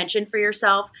an intention for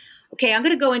yourself, okay, I'm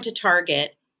going to go into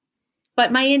Target,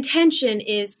 but my intention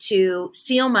is to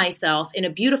seal myself in a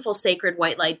beautiful sacred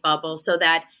white light bubble so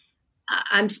that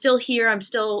I'm still here. I'm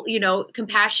still,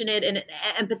 compassionate and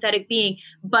empathetic being,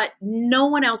 but no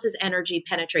one else's energy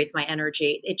penetrates my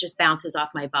energy. It just bounces off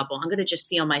my bubble. I'm going to just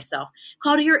seal myself.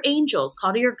 Call to your angels,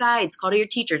 call to your guides, call to your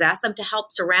teachers, ask them to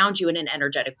help surround you in an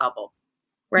energetic bubble.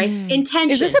 right?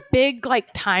 Intention. Is this a big like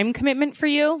time commitment for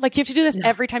you? Like you have to do this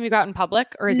every time you go out in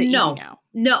public, or is it easy now?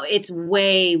 No, it's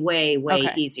way, way, way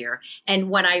Okay. easier. And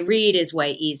when I read is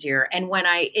way easier. And when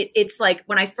it's like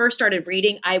when I first started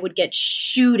reading, I would get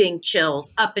shooting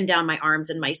chills up and down my arms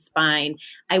and my spine.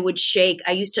 I would shake.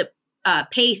 I used to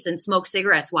pace and smoke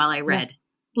cigarettes while I read.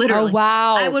 Literally. Oh,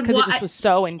 wow. I would Because it just was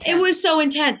so intense. It was so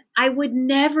intense. I would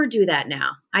never do that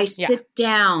now. I sit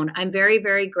down. I'm very,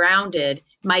 very grounded.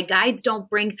 My guides don't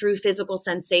bring through physical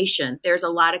sensation. There's a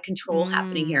lot of control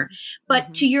happening here.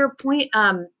 But to your point,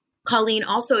 Colleen,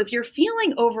 also, if you're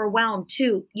feeling overwhelmed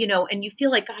too, and you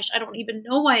feel like, gosh, I don't even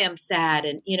know why I'm sad.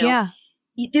 And,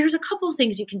 there's a couple of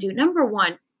things you can do. Number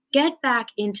one, get back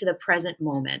into the present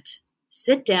moment.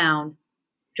 Sit down,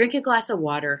 drink a glass of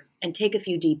water, and take a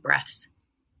few deep breaths.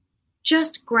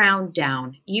 Just ground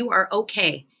down. You are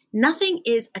okay. Nothing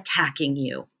is attacking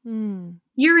you.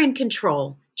 You're in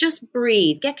control. Just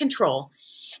breathe, get control.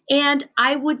 And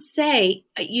I would say,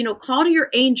 call to your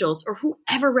angels or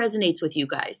whoever resonates with you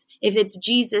guys. If it's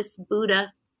Jesus,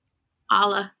 Buddha,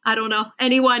 Allah, I don't know,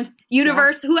 anyone,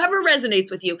 universe, whoever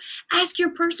resonates with you, ask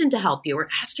your person to help you or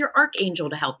ask your archangel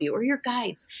to help you or your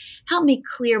guides. Help me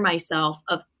clear myself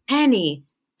of any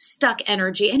stuck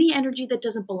energy, any energy that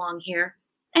doesn't belong here,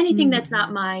 anything that's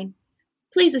not mine.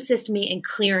 Please assist me in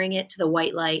clearing it to the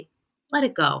white light. Let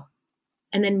it go.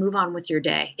 And then move on with your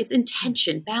day. It's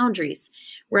intention, boundaries,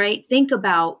 right? Think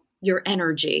about your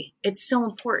energy. It's so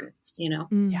important, Yeah.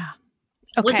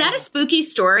 Okay. Was that a spooky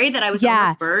story that I was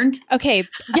almost burned? Okay.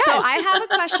 So I have a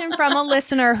question from a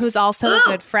listener who's also a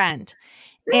good friend.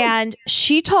 And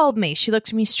she told me, she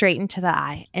looked me straight into the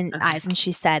eyes and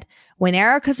she said, when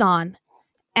Erica's on,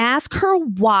 ask her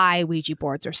why Ouija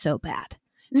boards are so bad.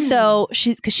 So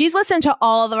she's listened to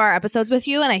all of our episodes with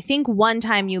you. And I think one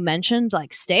time you mentioned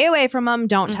like, stay away from them.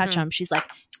 Don't touch them. She's like,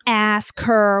 ask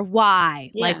her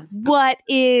why, like what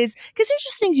is, because they're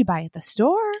just things you buy at the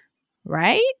store,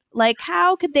 right? Like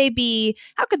how could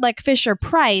like Fisher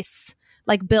Price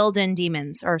like build in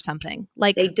demons or something?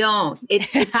 Like they don't.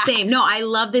 It's the same. No, I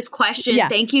love this question. Yeah.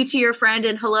 Thank you to your friend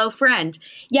and hello friend.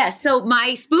 Yes. So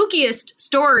my spookiest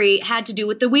story had to do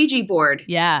with the Ouija board.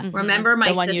 Yeah. Remember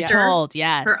my the one sister? You told,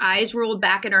 yes. Her eyes rolled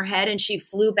back in her head and she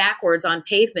flew backwards on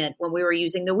pavement when we were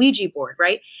using the Ouija board,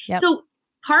 right? Yep. So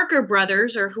Parker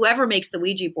Brothers or whoever makes the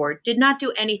Ouija board did not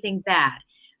do anything bad.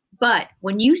 But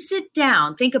when you sit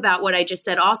down, think about what I just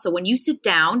said also. When you sit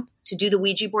down to do the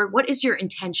Ouija board, what is your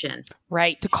intention?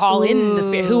 Right. To call in the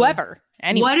spirit, whoever.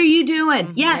 Anyone. What are you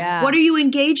doing? Yes. Yeah. What are you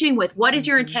engaging with? What is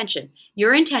your intention?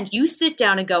 Your intent, you sit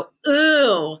down and go,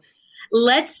 ooh,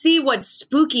 let's see what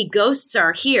spooky ghosts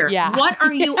are here. Yeah. What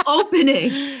are you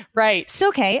opening? Right. It's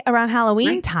okay. Around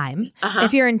Halloween time,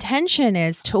 if your intention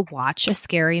is to watch a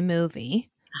scary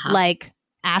movie, like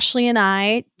Ashley and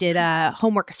I did a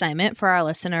homework assignment for our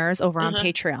listeners over on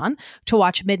Patreon to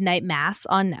watch Midnight Mass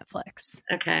on Netflix.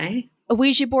 Okay. A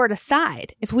Ouija board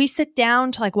aside, if we sit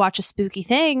down to like watch a spooky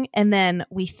thing and then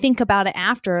we think about it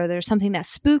after, there's something that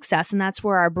spooks us and that's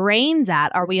where our brain's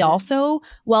at. Are we also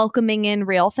welcoming in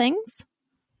real things?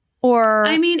 Or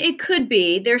I mean, it could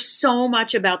be. There's so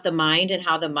much about the mind and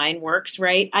how the mind works,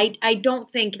 right? I don't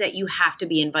think that you have to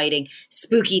be inviting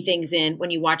spooky things in when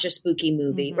you watch a spooky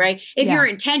movie, right? If your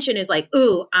intention is like,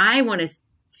 ooh, I want to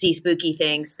see spooky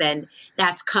things, then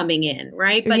that's coming in,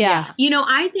 right? But,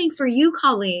 I think for you,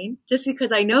 Colleen, just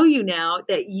because I know you now,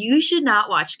 that you should not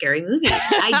watch scary movies.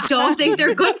 I don't think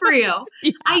they're good for you.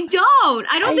 I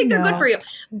don't think they're good for you.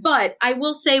 But I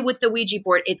will say with the Ouija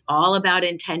board, it's all about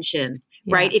intention.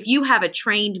 Right. If you have a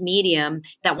trained medium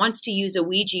that wants to use a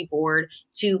Ouija board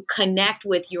to connect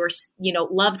with your,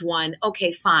 loved one,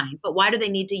 okay, fine. But why do they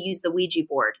need to use the Ouija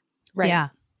board? Right. Yeah.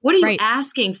 What are you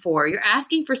asking for? You're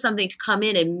asking for something to come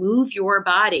in and move your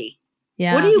body.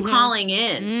 Yeah. What are you calling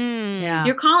in? Yeah.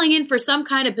 You're calling in for some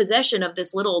kind of possession of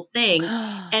this little thing.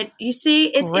 And you see,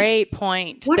 it's great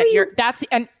point. What That's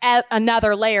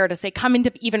another layer to say, come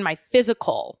into even my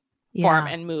physical form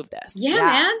and move this. Yeah,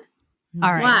 man.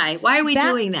 All right. Why are we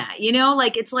doing that?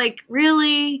 It's like,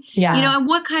 really? Yeah. And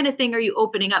what kind of thing are you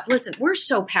opening up? Listen, we're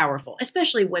so powerful,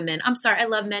 especially women. I'm sorry, I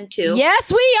love men too.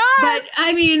 Yes, we are. But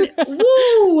I mean,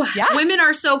 woo, women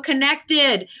are so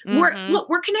connected.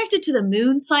 We're connected to the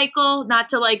moon cycle, not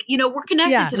to we're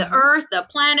connected to the earth, the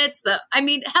planets,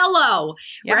 hello,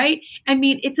 right? I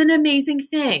mean, it's an amazing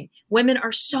thing. Women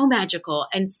are so magical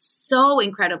and so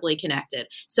incredibly connected.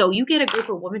 So you get a group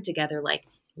of women together, like,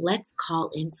 let's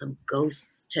call in some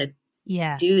ghosts to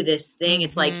do this thing.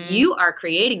 It's like you are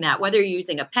creating that, whether you're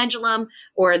using a pendulum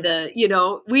or the,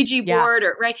 Ouija board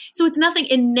or right. So it's nothing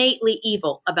innately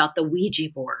evil about the Ouija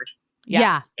board.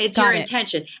 Yeah. It's got your it.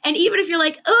 intention. And even if you're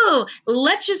like, oh,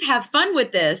 let's just have fun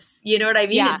with this, you know what I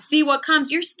mean? Yeah. And see what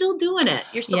comes, you're still doing it.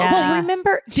 You're still Yeah. Well,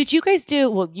 remember, did you guys do,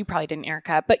 well, you probably didn't,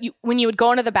 Erica, but when you would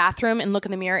go into the bathroom and look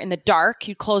in the mirror in the dark,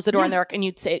 you'd close the door in the dark and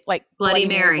you'd say like, Bloody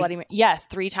Mary. Bloody Mary. Yes,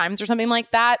 3 times or something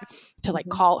like that to like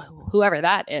call whoever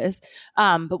that is.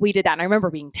 But we did that. And I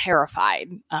remember being terrified,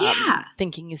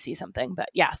 thinking you see something, but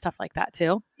yeah, stuff like that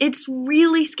too. It's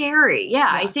really scary. Yeah.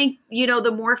 I think,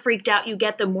 the more freaked out you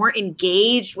get, the more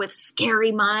engaged with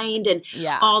scary mind and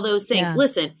all those things. Yeah.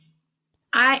 Listen,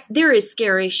 there is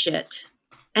scary shit.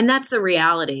 And that's the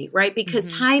reality, right? Because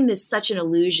time is such an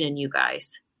illusion, you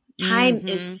guys. Time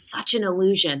is such an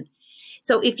illusion.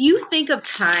 So if you think of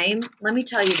time, let me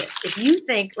tell you this. If you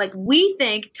think, like we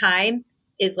think time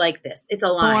is like this. It's a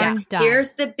line. Born, die.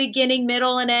 Here's the beginning,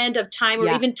 middle, and end of time,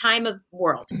 or even time of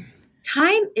world.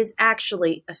 Time is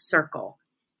actually a circle.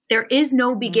 There is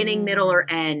no beginning, middle, or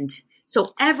end. So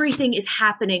everything is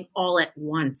happening all at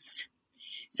once.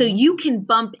 So you can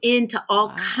bump into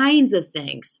all kinds of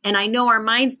things. And I know our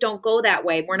minds don't go that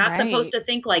way. We're not supposed to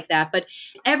think like that, but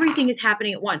everything is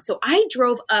happening at once. So I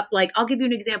drove up, I'll give you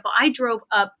an example. I drove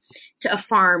up to a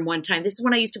farm one time. This is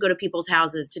when I used to go to people's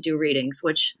houses to do readings,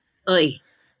 which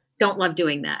don't love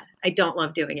doing that. I don't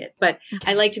love doing it, but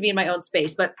I like to be in my own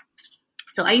space. But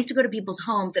so I used to go to people's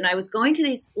homes, and I was going to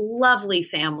this lovely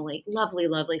family's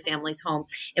home.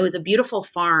 It was a beautiful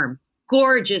farm,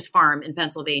 gorgeous farm in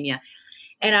Pennsylvania.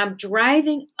 And I'm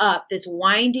driving up this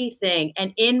windy thing.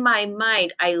 And in my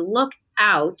mind, I look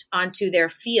out onto their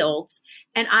fields,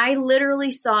 and I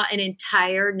literally saw an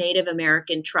entire Native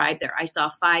American tribe there. I saw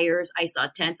fires. I saw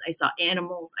tents. I saw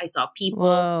animals. I saw people.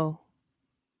 Whoa.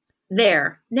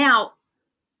 There. Now,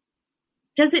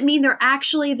 does it mean they're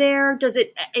actually there?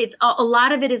 It's a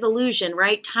lot of it is illusion,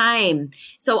 right? Time.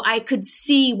 So I could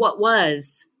see what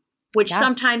was, which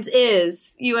sometimes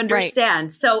is, you understand.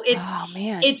 Right. So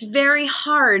it's very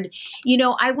hard.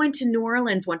 I went to New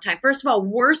Orleans one time. First of all,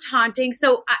 worst haunting.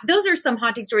 So those are some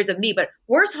haunting stories of me, but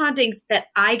worst hauntings that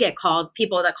I get called,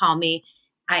 people that call me,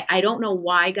 I don't know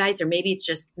why, guys, or maybe it's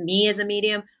just me as a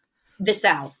medium, the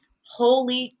South.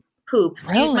 Holy poop.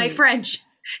 Excuse my French.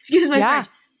 French.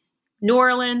 New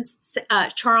Orleans,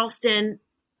 Charleston,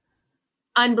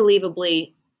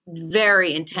 unbelievably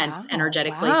very intense,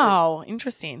 energetic places. Wow,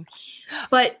 interesting.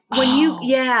 But when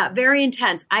very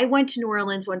intense. I went to New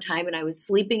Orleans one time, and I was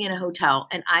sleeping in a hotel,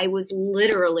 and I was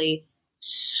literally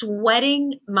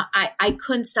sweating. I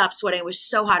couldn't stop sweating. It was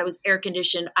so hot. It was air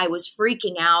conditioned. I was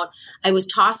freaking out. I was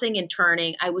tossing and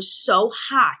turning. I was so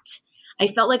hot. I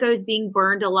felt like I was being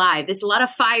burned alive. There's a lot of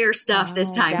fire stuff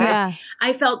this time. Yeah.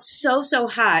 I felt so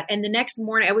hot. And the next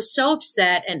morning I was so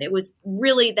upset, and it was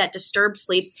really that disturbed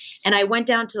sleep. And I went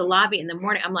down to the lobby in the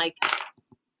morning. I'm like,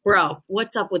 bro,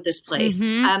 what's up with this place?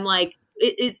 I'm like,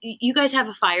 you guys have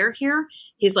a fire here?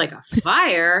 He's like, a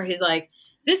fire? He's like,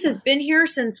 this has been here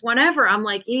since whenever. I'm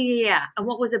like, yeah. And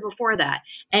what was it before that?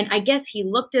 And I guess he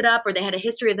looked it up, or they had a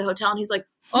history of the hotel, and he's like,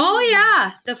 oh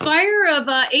yeah, the fire of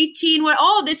 18.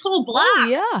 This whole block. Oh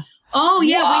yeah. Oh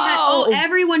yeah, we had.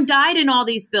 Everyone died in all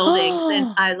these buildings, and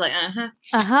I was like,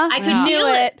 I could feel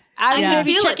it. I'm going to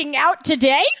be checking out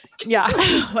today. Yeah.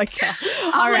 Oh my God.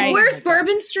 I'm like, where's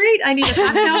Bourbon Street? I need a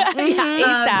cocktail.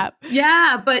 ASAP.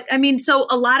 Yeah. But I mean, so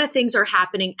a lot of things are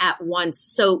happening at once.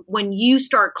 So when you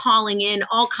start calling in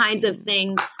all kinds of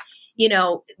things,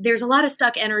 there's a lot of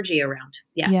stuck energy around.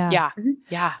 Yeah.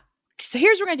 Yeah. So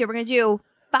here's what we're going to do. We're going to do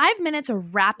 5 minutes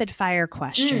of rapid fire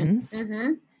questions.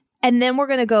 And then we're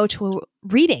going to go to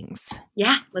readings.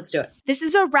 Yeah, let's do it.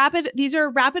 These are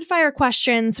rapid fire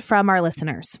questions from our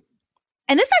listeners.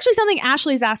 And this is actually something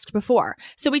Ashley's asked before.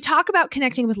 So we talk about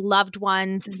connecting with loved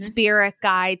ones, spirit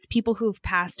guides, people who've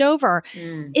passed over.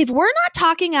 If we're not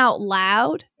talking out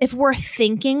loud, if we're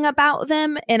thinking about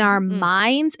them in our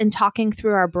minds and talking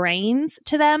through our brains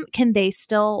to them, can they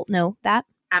still know that?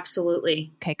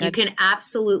 Absolutely. Okay, good. You can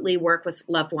absolutely work with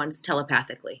loved ones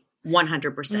telepathically.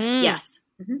 100%. Yes.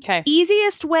 Okay.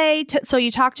 Easiest way to, so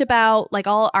you talked about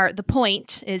the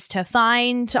point is to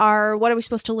find what are we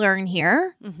supposed to learn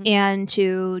here and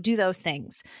to do those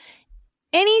things.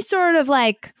 Any sort of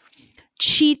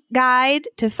cheat guide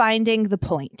to finding the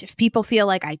point. If people feel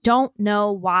like I don't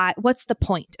know what's the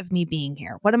point of me being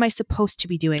here? What am I supposed to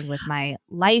be doing with my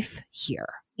life here?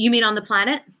 You mean on the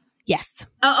planet? Yes.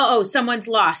 Oh, someone's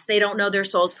lost. They don't know their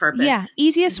soul's purpose. Yeah.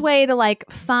 Easiest way to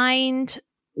find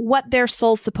what their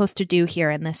soul's supposed to do here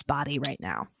in this body right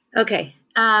now. Okay.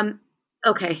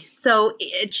 Okay. So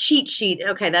cheat sheet.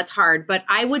 Okay. That's hard. But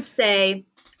I would say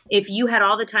if you had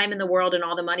all the time in the world and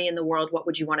all the money in the world, what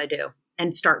would you want to do?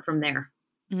 And start from there.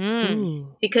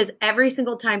 Because every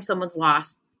single time someone's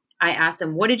lost, I ask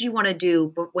them, what did you want to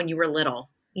do when you were little?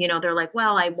 You know, they're like,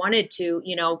 well, I wanted to,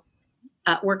 you know,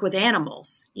 work with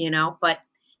animals, you know, but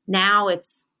now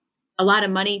it's a lot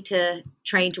of money to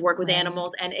train to work with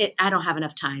animals. And I don't have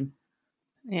enough time.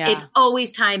 Yeah. It's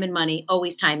always time and money,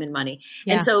 always time and money.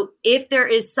 Yeah. And so if there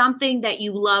is something that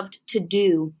you loved to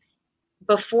do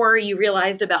before you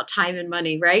realized about time and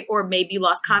money, right? Or maybe you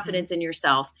lost confidence in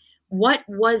yourself. What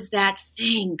was that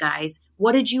thing, guys?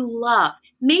 What did you love?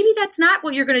 Maybe that's not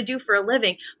what you're going to do for a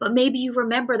living, but maybe you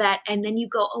remember that and then you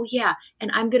go, oh yeah,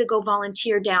 and I'm going to go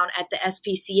volunteer down at the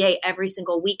SPCA every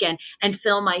single weekend and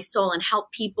fill my soul and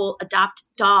help people adopt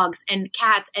dogs and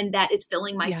cats. And that is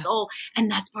filling my soul. And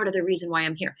that's part of the reason why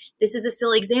I'm here. This is a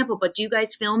silly example, but do you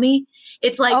guys feel me?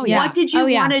 It's like, what did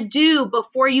you want to do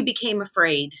before you became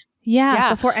afraid?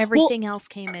 Yeah. Before everything else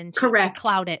came in to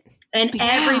cloud it. And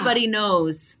everybody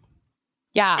knows.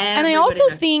 Yeah. And I also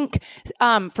think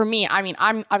for me, I mean,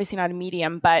 I'm obviously not a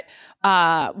medium, but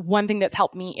one thing that's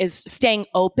helped me is staying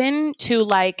open to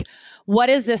like, what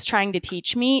is this trying to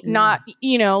teach me? Not,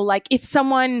 you know, like if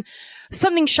something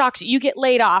shocks you, you get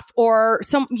laid off or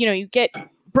you get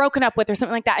broken up with or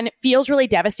something like that. And it feels really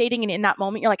devastating. And in that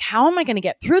moment, you're like, how am I going to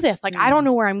get through this? Like, I don't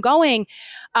know where I'm going.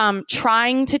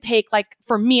 Trying to take, like,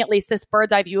 for me, at least, this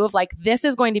bird's eye view of like, this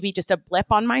is going to be just a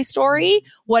blip on my story.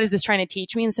 What is this trying to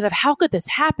teach me? Instead of how could this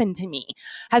happen to me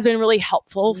has been really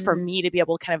helpful for me to be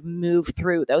able to kind of move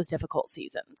through those difficult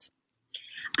seasons,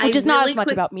 which is not as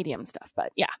much about medium stuff,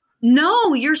 but yeah.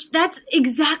 No, that's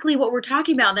exactly what we're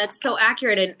talking about. That's so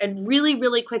accurate. And really,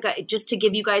 really quick, just to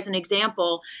give you guys an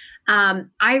example,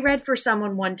 I read for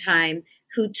someone one time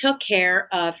who took care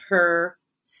of her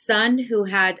son who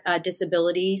had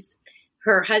disabilities,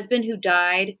 her husband who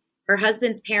died, her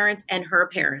husband's parents, and her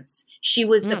parents. She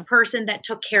was the person that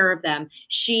took care of them.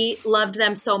 She loved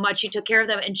them so much. She took care of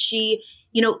them. And she,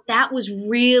 you know, that was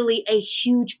really a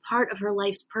huge part of her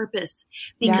life's purpose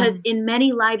because in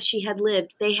many lives she had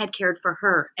lived, they had cared for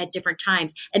her at different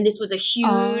times. And this was a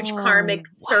huge karmic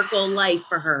circle life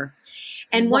for her.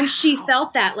 And once she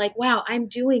felt that, like, wow, I'm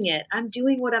doing it. I'm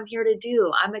doing what I'm here to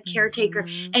do. I'm a caretaker.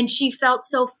 And she felt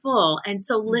so full and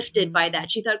so lifted by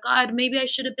that. She thought, God, maybe I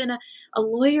should have been a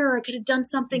lawyer or I could have done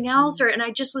something else. And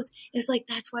it's like,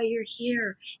 that's why you're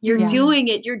here. You're doing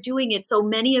it. You're doing it. So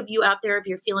many of you out there, if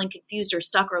you're feeling confused or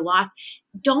stuck or lost,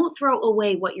 don't throw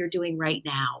away what you're doing right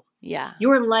now. Yeah.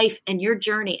 Your life and your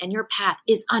journey and your path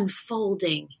is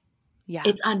unfolding. Yeah.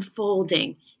 It's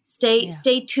unfolding. Stay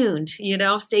tuned, you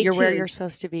know, stay tuned. You're where you're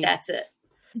supposed to be. That's it.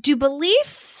 Do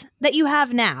beliefs that you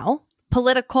have now,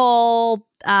 political,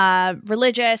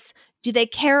 religious, do they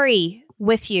carry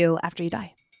with you after you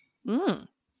die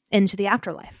into the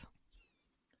afterlife?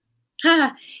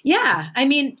 Yeah. I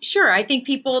mean, sure. I think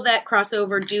people that cross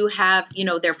over do have, you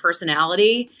know, their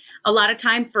personality. A lot of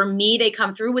time for me, they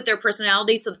come through with their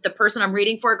personality so that the person I'm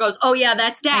reading for goes, oh yeah,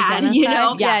 that's dad, you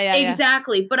know? Yeah.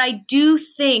 Exactly. But I do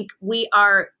think we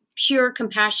are pure,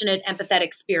 compassionate,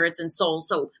 empathetic spirits and souls.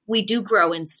 So we do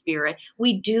grow in spirit.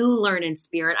 We do learn in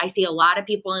spirit. I see a lot of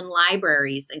people in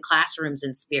libraries and classrooms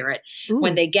in spirit. Ooh.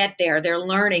 When they get there, they're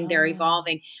learning, they're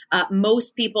evolving.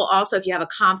 Most people also, if you have a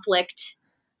conflict,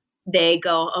 they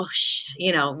go, oh,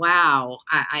 you know, wow,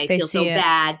 I feel so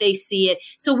bad. They see it.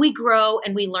 So we grow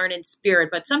and we learn in spirit.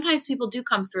 But sometimes people do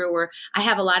come through where I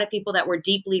have a lot of people that were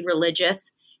deeply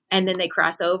religious and then they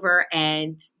cross over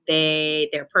and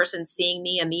their person seeing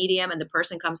me, a medium, and the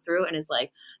person comes through and is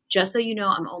like, just so you know,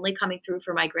 I'm only coming through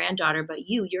for my granddaughter, but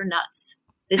you're nuts.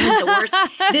 This is the worst.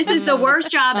 This is the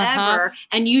worst job ever.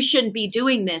 And you shouldn't be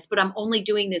doing this, but I'm only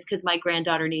doing this because my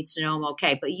granddaughter needs to know I'm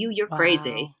okay. But you're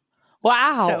crazy.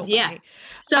 Wow. So yeah.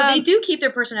 So they do keep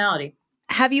their personality.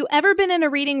 Have you ever been in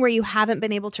a reading where you haven't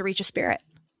been able to reach a spirit?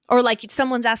 Or like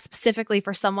someone's asked specifically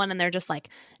for someone and they're just like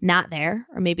not there?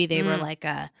 Or maybe they were like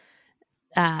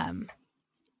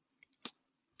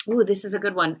Ooh, this is a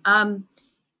good one.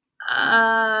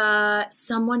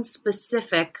 Someone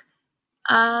specific.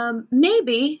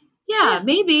 Maybe. Yeah,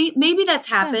 maybe that's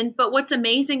happened. Yeah. But what's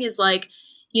amazing is like,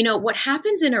 you know, what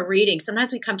happens in a reading,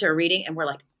 sometimes we come to a reading and we're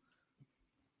like,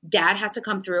 dad has to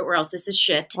come through or else this is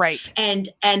shit. Right. And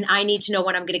I need to know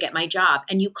when I'm going to get my job.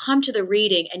 And you come to the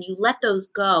reading and you let those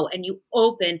go and you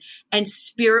open and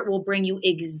spirit will bring you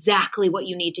exactly what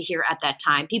you need to hear at that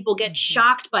time. People get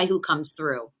shocked by who comes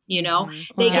through. You know,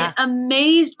 they get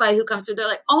amazed by who comes through. They're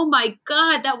like, oh my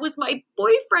God, that was my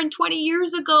boyfriend 20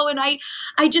 years ago. And I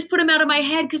just put him out of my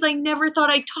head because I never thought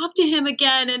I'd talk to him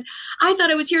again. And I thought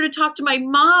I was here to talk to my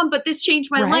mom, but this changed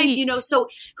my life, you know? So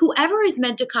whoever is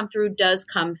meant to come through does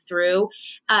come through.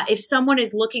 If someone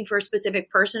is looking for a specific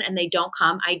person and they don't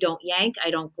come, I don't yank,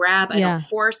 I don't grab, I don't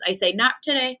force. I say, not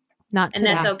today. Not And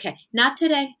today. that's okay. Not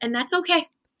today. And that's okay.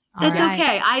 All It's right.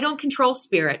 okay. I don't control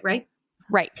spirit, right?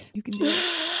 Right. You can do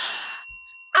it.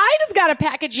 I just got a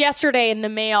package yesterday in the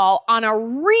mail on a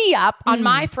re-up on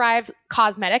my Thrive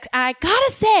Cosmetics. And I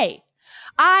gotta say,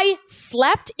 I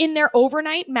slept in their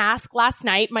overnight mask last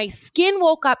night. My skin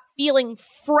woke up feeling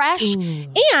fresh.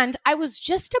 Ooh. And I was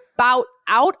just about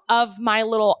out of my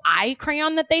little eye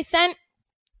crayon that they sent.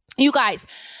 You guys,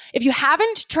 if you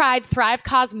haven't tried Thrive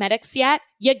Cosmetics yet,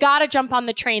 you gotta jump on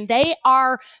the train. They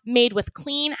are made with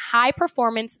clean,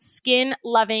 high-performance,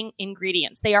 skin-loving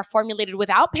ingredients. They are formulated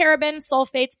without parabens,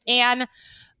 sulfates, and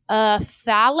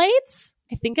phthalates,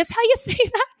 I think is how you say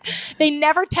that. They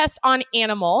never test on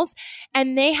animals,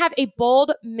 and they have a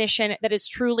bold mission that is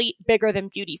truly bigger than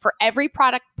beauty. For every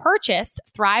product purchased,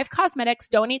 Thrive Cosmetics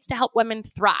donates to help women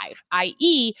thrive,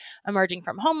 i.e., emerging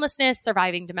from homelessness,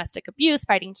 surviving domestic abuse,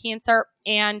 fighting cancer,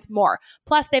 and more.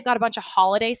 Plus, they've got a bunch of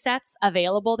holiday sets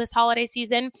available this holiday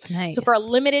season. Nice. So for a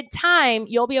limited time,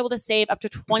 you'll be able to save up to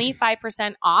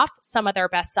 25% off some of their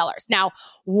best sellers. Now,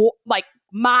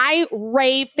 my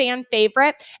rave fan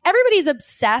favorite, everybody's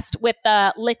obsessed with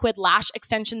the Liquid Lash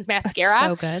Extensions mascara.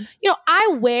 So good. You know,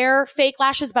 I wear fake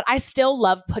lashes, but I still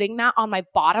love putting that on my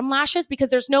bottom lashes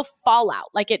because there's no fallout.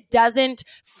 Like it doesn't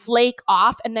flake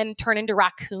off and then turn into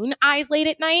raccoon eyes late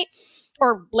at night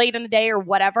or late in the day or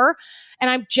whatever. And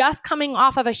I'm just coming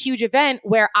off of a huge event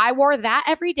where I wore that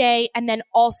every day and then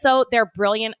also their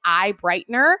Brilliant Eye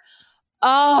Brightener.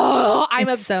 Oh, I'm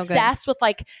It's so good. obsessed with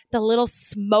like the little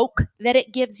smoke that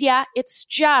it gives you. It's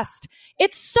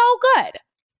so good.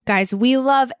 Guys, we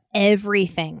love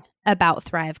everything about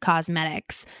Thrive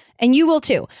Cosmetics, and you will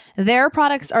too. Their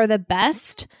products are the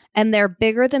best, and their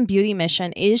bigger than beauty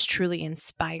mission is truly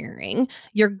inspiring.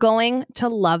 You're going to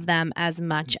love them as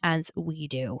much as we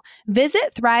do.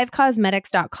 Visit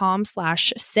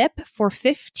thrivecosmetics.com/sip for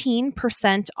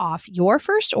 15% off your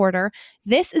first order.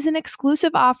 This is an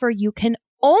exclusive offer you can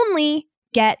only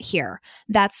get here.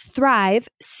 That's Thrive,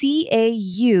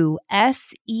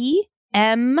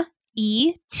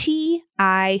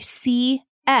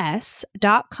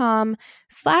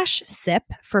 CAUSEMETICS.com/sip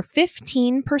for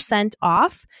 15%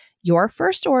 off your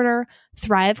first order.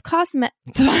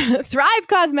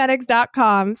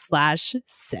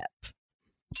 Thrivecosmetics.com/sip.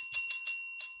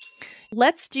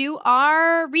 Let's do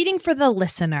our reading for the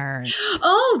listeners.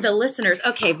 Oh, the listeners.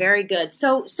 Okay, very good.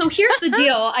 So here's the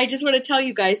deal. I just want to tell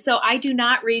you guys. So I do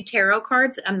not read tarot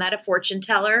cards. I'm not a fortune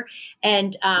teller.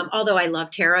 And although I love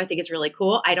tarot, I think it's really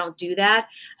cool. I don't do that.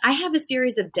 I have a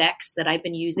series of decks that I've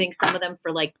been using, some of them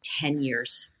for like 10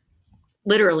 years.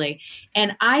 Literally.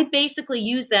 And I basically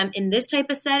use them in this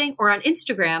type of setting or on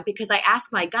Instagram because I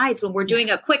ask my guides when we're doing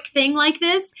a quick thing like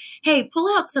this, hey,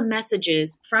 pull out some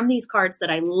messages from these cards that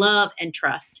I love and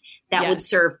trust that would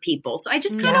serve people. So I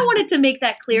just kind of wanted to make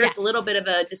that clear. It's a little bit of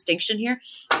a distinction here.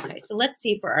 Okay, so let's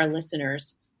see for our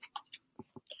listeners.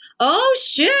 Oh,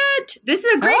 shit. This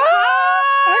is a great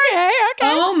card. Okay.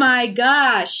 Oh, my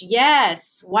gosh.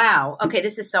 Yes. Wow. Okay,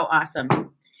 this is so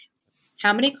awesome.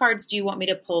 How many cards do you want me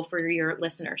to pull for your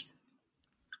listeners?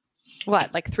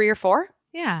 What, like 3 or 4?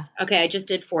 Yeah. Okay, I just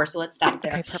did 4, so let's stop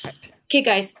there. Okay, perfect. Okay,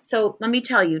 guys, so let me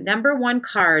tell you, number 1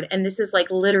 card, and this is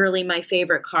like literally my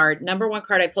favorite card. Number 1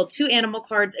 card, I pulled 2 animal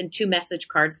cards and 2 message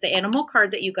cards. The animal card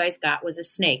that you guys got was a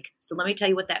snake. So let me tell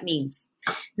you what that means.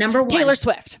 Number 1. Taylor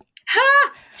Swift.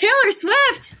 Ha! Taylor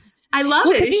Swift! I love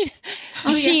it.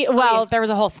 There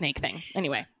was a whole snake thing.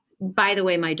 Anyway. By the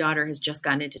way, my daughter has just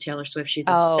gotten into Taylor Swift. She's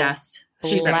Oh, obsessed.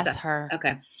 She's bless obsessed. her.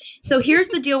 Okay. So here's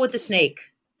the deal with the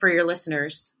snake for your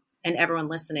listeners and everyone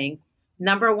listening.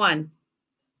 Number 1,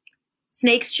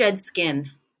 snakes shed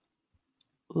skin.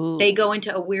 Ooh. They go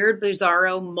into a weird,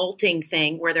 bizarro molting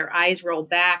thing where their eyes roll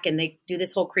back and they do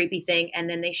this whole creepy thing and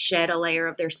then they shed a layer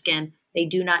of their skin. They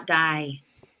do not die.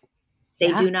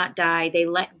 They do not die. They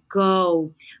let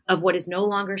go of what is no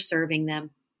longer serving them.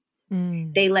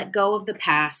 They let go of the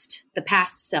past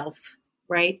self,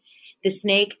 right? The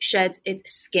snake sheds its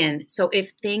skin. So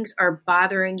if things are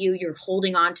bothering you, you're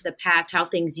holding on to the past, how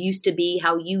things used to be,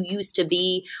 how you used to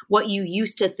be, what you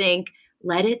used to think,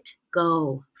 let it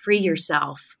go. Free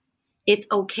yourself. It's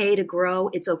okay to grow.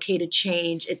 It's okay to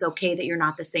change. It's okay that you're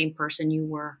not the same person you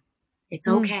were. It's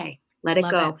okay. Let it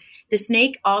go. The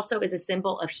snake also is a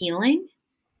symbol of healing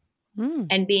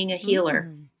and being a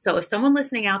healer. So if someone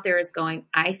listening out there is going,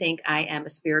 I think I am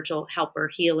a spiritual helper,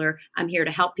 healer. I'm here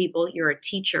to help people. You're a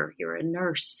teacher. You're a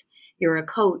nurse. You're a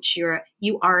coach. You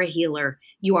are a healer.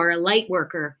 You are a light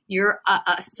worker. You're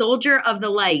a soldier of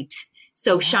the light.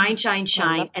 So shine, shine,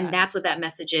 shine. And that's what that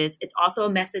message is. It's also a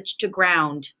message to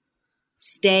ground.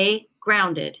 Stay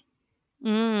grounded.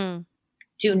 Do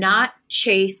not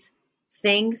chase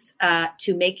things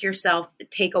to make yourself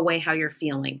take away how you're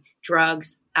feeling.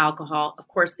 Drugs, alcohol. Of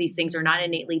course, these things are not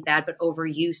innately bad, but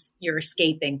overuse, you're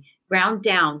escaping. Ground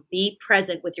down, be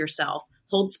present with yourself,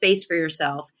 hold space for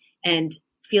yourself, and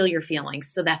feel your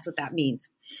feelings. So that's what that means.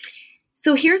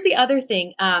 So here's the other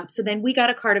thing. So then we got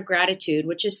a card of gratitude,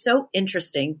 which is so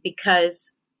interesting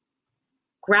because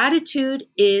gratitude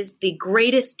is the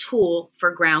greatest tool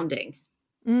for grounding.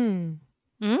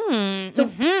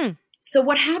 So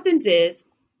what happens is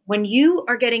when you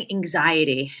are getting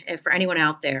anxiety, for anyone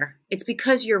out there, it's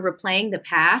because you're replaying the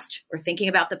past or thinking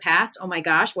about the past. Oh my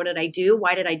gosh, what did I do?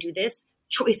 Why did I do this?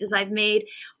 Choices I've made.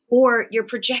 Or you're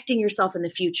projecting yourself in the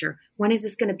future. When is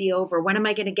this going to be over? When am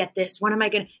I going to get this?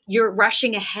 You're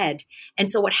rushing ahead. And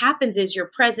so what happens is your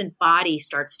present body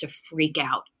starts to freak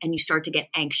out and you start to get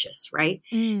anxious, right?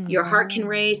 Your heart can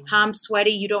race, palms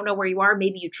sweaty. You don't know where you are.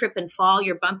 Maybe you trip and fall.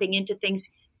 You're bumping into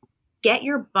things. Get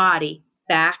your body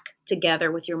back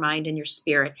together with your mind and your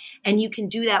spirit. And you can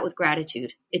do that with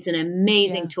gratitude. It's an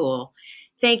amazing tool.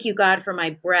 Thank you, God, for my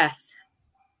breath.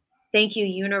 Thank you,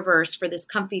 universe, for this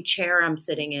comfy chair I'm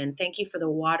sitting in. Thank you for the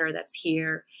water that's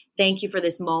here. Thank you for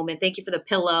this moment. Thank you for the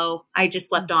pillow I just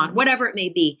slept on, whatever it may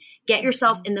be. Get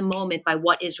yourself in the moment by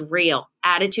what is real.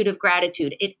 Attitude of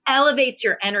gratitude. It elevates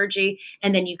your energy,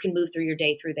 and then you can move through your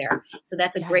day through there. So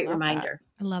that's a great reminder.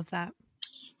 I love that.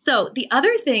 So the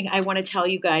other thing I want to tell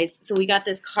you guys, so we got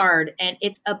this card, and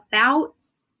it's about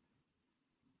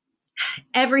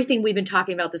everything we've been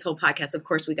talking about this whole podcast. Of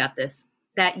course, we got this,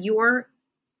 that your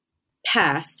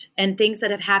past and things that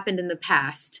have happened in the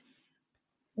past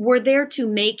were there to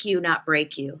make you, not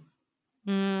break you.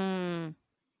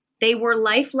 They were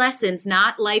life lessons,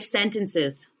 not life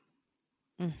sentences.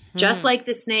 Just like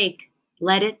the snake,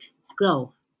 let it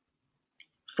go.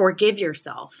 Forgive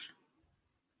yourself.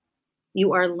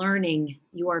 You are learning.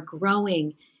 You are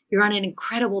growing. You're on an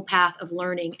incredible path of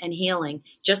learning and healing,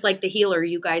 just like the healer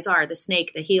you guys are, the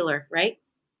snake, the healer, right?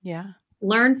 Yeah.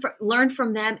 Learn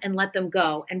from them and let them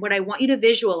go. And what I want you to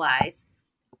visualize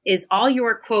is all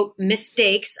your, quote,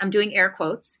 mistakes. I'm doing air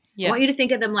quotes. Yes. I want you to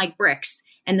think of them like bricks.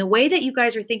 And the way that you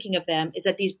guys are thinking of them is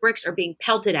that these bricks are being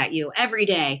pelted at you every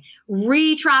day,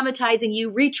 re-traumatizing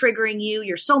you, re-triggering you.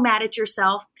 You're so mad at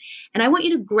yourself. And I want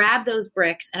you to grab those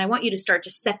bricks and I want you to start to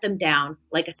set them down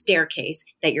like a staircase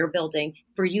that you're building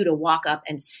for you to walk up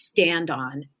and stand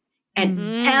on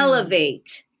and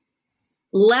elevate,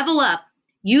 level up.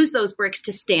 Use those bricks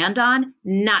to stand on,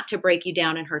 not to break you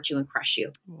down and hurt you and crush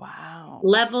you. Wow.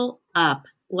 Level up.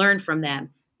 Learn from them.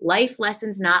 Life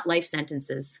lessons, not life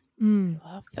sentences.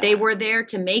 Love that. They were there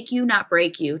to make you, not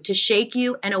break you, to shake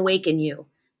you and awaken you,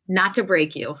 not to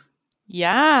break you.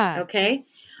 Yeah. Okay.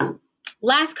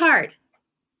 Last card.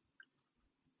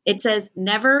 It says,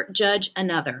 never judge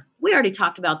another. We already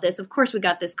talked about this. Of course, we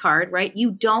got this card, right? You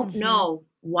don't know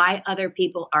why other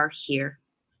people are here.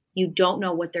 You don't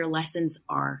know what their lessons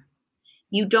are.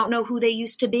 You don't know who they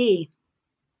used to be.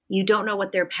 You don't know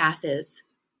what their path is.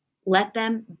 Let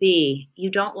them be. You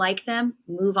don't like them?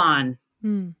 Move on.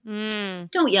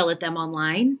 Don't yell at them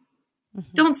online.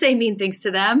 Don't say mean things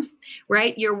to them,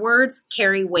 right? Your words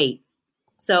carry weight.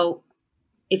 So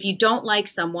if you don't like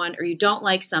someone or you don't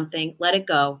like something, let it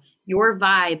go. Your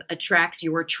vibe attracts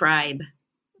your tribe.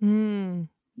 You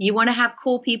want to have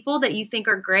cool people that you think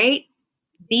are great?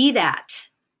 Be that.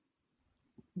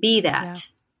 Be that.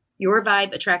 Yeah. Your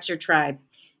vibe attracts your tribe.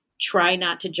 Try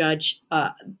not to judge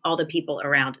all the people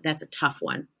around. That's a tough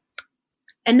one.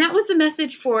 And that was the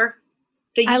message for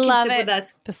that you can sit with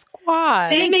us. The squad.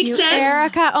 Did it make sense?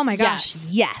 Erica. Oh my gosh.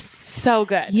 Yes. So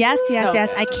good. Yes. So Good.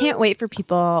 I can't wait for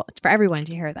everyone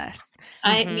to hear this.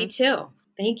 Me too.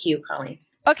 Thank you, Colleen.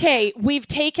 Okay, we've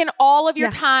taken all of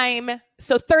your time.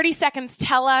 So 30 seconds.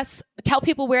 Tell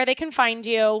people where they can find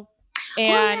you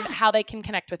and how they can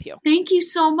connect with you. Thank you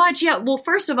so much. Yeah. Well,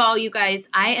 first of all, you guys,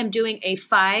 I am doing a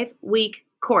 5-week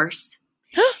course.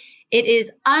 It is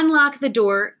Unlock the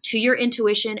Door to Your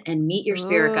Intuition and Meet Your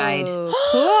Spirit Guide.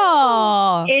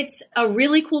 Cool. It's a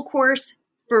really cool course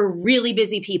for really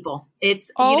busy people.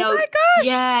 It's, my gosh.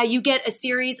 Yeah, you get a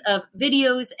series of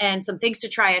videos and some things to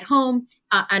try at home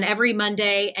on every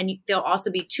Monday. And there'll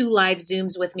also be 2 live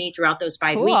Zooms with me throughout those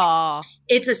 5 weeks.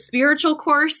 It's a spiritual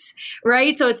course,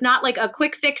 right? So it's not like a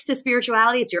quick fix to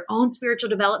spirituality. It's your own spiritual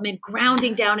development,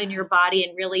 grounding down in your body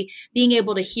and really being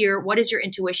able to hear what is your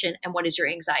intuition and what is your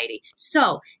anxiety.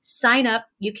 So sign up.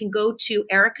 You can go to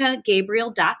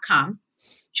ericagabriel.com,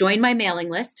 join my mailing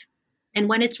list. And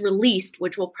when it's released,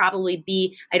 which will probably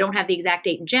be, I don't have the exact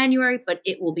date in January, but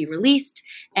it will be released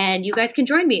and you guys can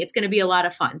join me. It's going to be a lot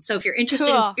of fun. So if you're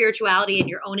interested in spirituality and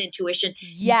your own intuition,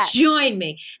 join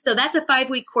me. So that's a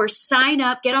 5-week course. Sign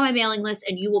up, get on my mailing list,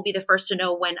 and you will be the first to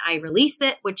know when I release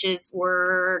it, which is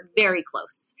we're very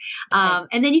close.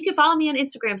 And then you can follow me on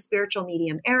Instagram, Spiritual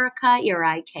Medium Erica,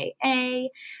 ERIKA. And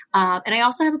I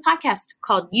also have a podcast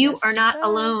called You Are Not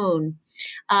Alone.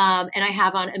 And I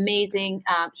have on amazing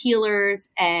healers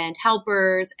and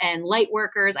helpers and light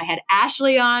workers. I had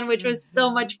Ashley on, which was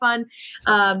so much fun.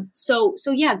 So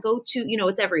yeah, go to,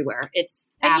 it's everywhere.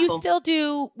 It's and Apple. You still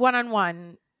do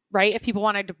one-on-one, right? If people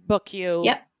wanted to book you.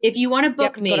 Yep. If you want to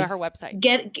book me, go to her website.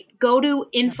 Go to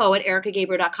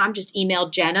info@ericagabriel.com. Just email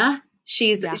Jenna.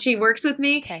 She works with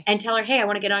me and tell her, hey, I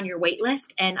want to get on your wait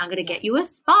list and I'm going to get you a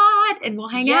spot and we'll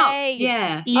hang out.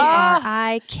 Yeah.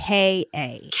 ERIKA. K.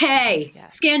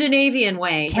 Yes. Scandinavian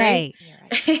way. K. Right?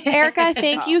 Erica,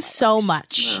 thank you so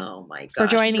much for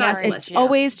joining us. It's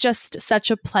always just such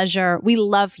a pleasure. We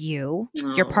love you.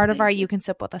 You're part of our You Can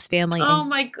Sip With Us family. Oh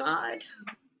my God.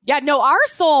 Yeah, no, our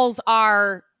souls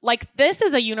are like, this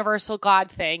is a universal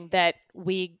God thing that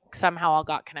we somehow all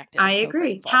got connected. I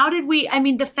agree. Grateful. How did we,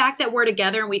 the fact that we're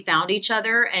together and we found each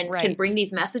other and can bring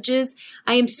these messages,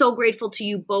 I am so grateful to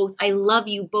you both. I love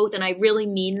you both. And I really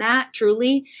mean that,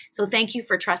 truly. So thank you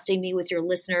for trusting me with your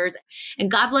listeners.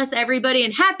 And God bless everybody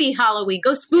and happy Halloween.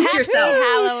 Go spook yourself.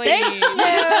 Halloween. Thank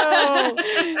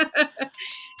you.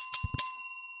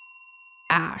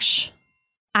 Ash,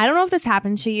 I don't know if this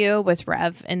happened to you with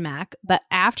Rev and Mac, but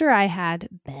after I had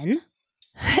Ben,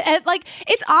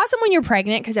 it's awesome when you're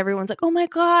pregnant because everyone's like, oh my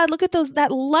God, look at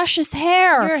that luscious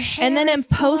hair. Your hair and then in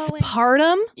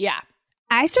postpartum,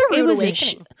 I started, it was a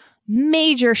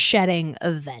major shedding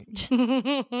event.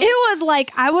 It was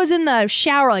like, I was in the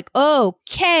shower like,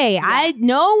 okay,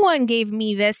 no one gave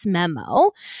me this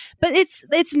memo, but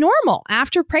it's normal.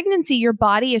 After pregnancy, your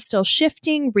body is still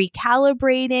shifting,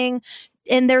 recalibrating.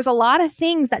 And there's a lot of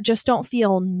things that just don't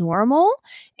feel normal.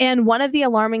 And one of the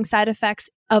alarming side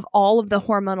effects of all of the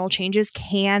hormonal changes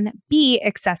can be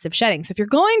excessive shedding. So if you're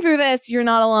going through this, you're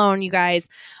not alone, you guys.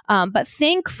 But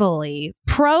thankfully,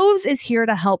 Prose is here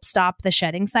to help stop the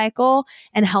shedding cycle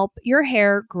and help your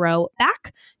hair grow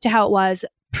back to how it was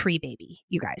pre-baby,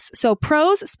 you guys. So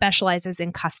Prose specializes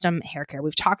in custom hair care.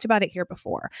 We've talked about it here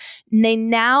before. They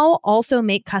now also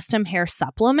make custom hair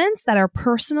supplements that are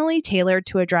personally tailored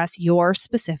to address your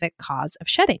specific cause of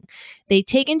shedding. They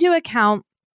take into account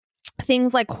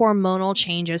things like hormonal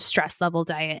changes, stress level,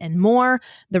 diet, and more.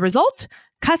 The result?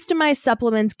 Customized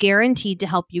supplements guaranteed to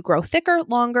help you grow thicker,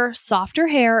 longer, softer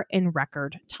hair in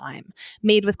record time.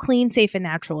 Made with clean, safe, and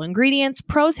natural ingredients,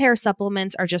 Prose hair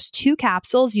supplements are just 2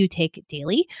 capsules you take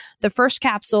daily. The first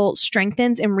capsule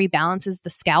strengthens and rebalances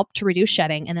the scalp to reduce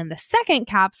shedding, and then the second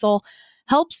capsule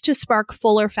helps to spark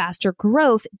fuller, faster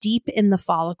growth deep in the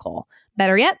follicle.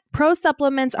 Better yet, Prose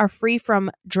supplements are free from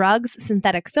drugs,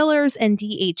 synthetic fillers, and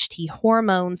DHT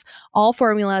hormones. All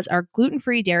formulas are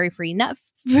gluten-free, dairy-free,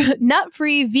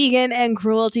 nut-free, vegan, and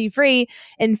cruelty-free.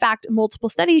 In fact, multiple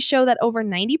studies show that over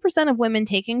 90% of women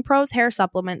taking Prose hair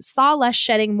supplements saw less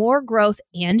shedding, more growth,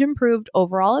 and improved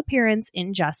overall appearance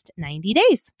in just 90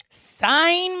 days.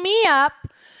 Sign me up.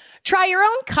 Try your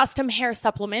own custom hair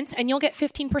supplements and you'll get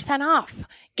 15% off.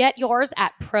 Get yours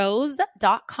at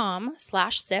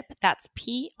prose.com/sip. That's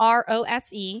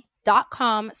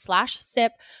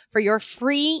prose.com/sip for your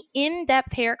free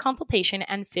in-depth hair consultation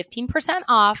and 15%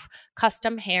 off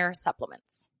custom hair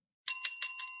supplements.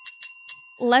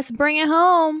 Let's bring it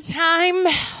home. Time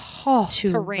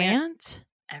to rant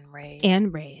and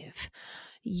rave.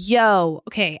 Yo,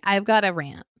 okay, I've got a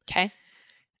rant. Okay.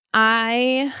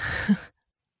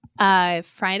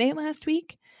 Friday last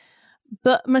week,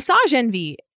 but Massage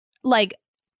Envy, like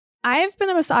I've been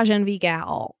a Massage Envy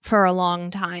gal for a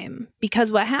long time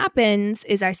because what happens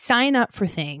is I sign up for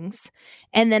things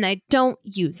and then I don't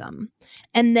use them.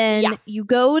 And then you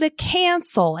go to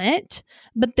cancel it,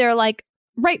 but they're like,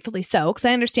 rightfully so, because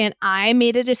I understand I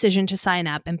made a decision to sign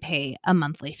up and pay a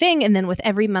monthly thing. And then with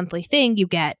every monthly thing, you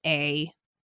get a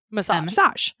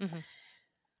massage. Mm-hmm.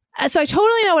 So I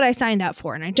totally know what I signed up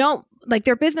for. And I don't, like,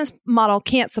 their business model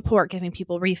can't support giving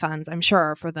people refunds, I'm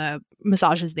sure, for the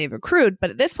massages they've accrued. But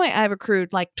at this point, I've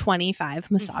accrued like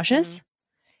 25 massages. Mm-hmm.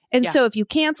 And so if you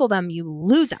cancel them, you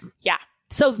lose them. Yeah.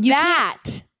 So that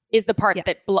is the part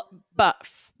that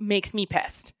makes me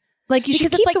pissed. Like, you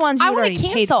should keep the ones you already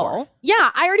paid for.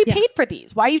 Yeah, I already paid for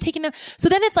these. Why are you taking them? So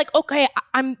then it's like, okay,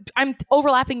 I'm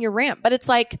overlapping your ramp. But it's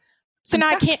like, so now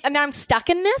I can't, and now I'm stuck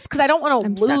in this because I don't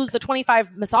want to lose the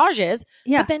 25 massages.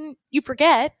 Yeah. But then you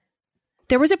forget.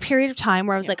 there was a period of time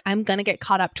where I was like, I'm going to get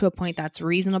caught up to a point that's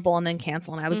reasonable and then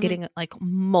cancel. And I was getting like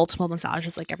multiple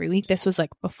massages like every week. This was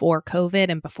like before COVID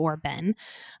and before Ben.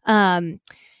 And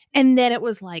then it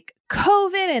was like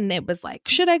COVID and it was like,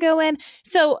 should I go in?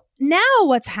 So now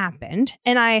what's happened,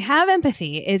 and I have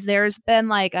empathy, is there's been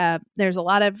like there's a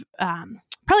lot of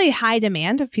probably high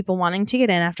demand of people wanting to get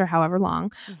in after however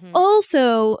long.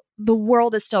 Also, the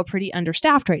world is still pretty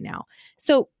understaffed right now.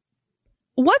 So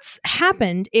what's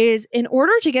happened is, in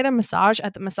order to get a massage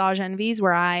at the Massage Envies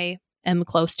where I am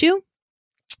close to,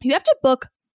 you have to book,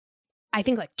 I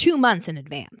think, like 2 months in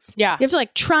advance. Yeah. You have to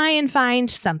like try and find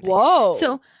something. Whoa.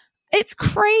 So it's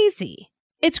crazy.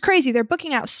 It's crazy. They're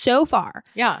booking out so far.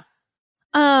 Yeah.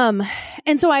 And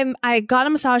so I got a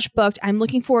massage booked. I'm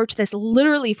looking forward to this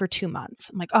literally for 2 months.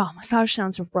 I'm like, oh, massage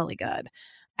sounds really good.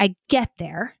 I get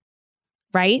there,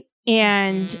 right?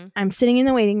 And I'm sitting in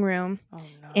the waiting room,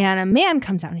 and a man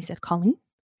comes out and he said, Colleen?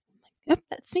 I'm like, yep,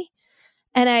 that's me.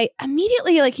 And I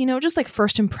immediately, like, just like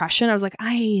first impression, I was like,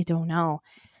 I don't know.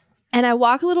 And I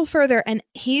walk a little further, and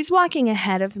he's walking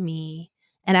ahead of me,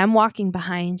 and I'm walking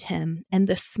behind him, and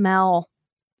the smell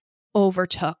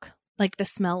overtook, like the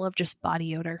smell of just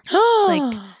body odor.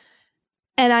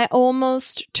 And I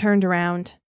almost turned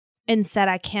around and said,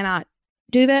 I cannot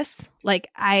do this. Like,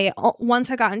 once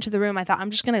I got into the room, I thought,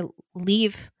 I'm just going to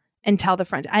leave and tell the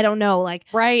friend. I don't know. Like,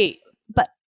 right. But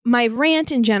my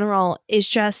rant in general is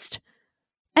just,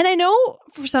 and I know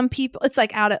for some people it's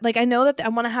like I know that I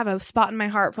want to have a spot in my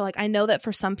heart for, like, I know that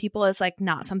for some people it's like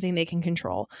not something they can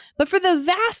control. But for the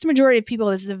vast majority of people,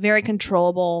 this is a very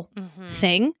controllable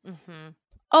thing.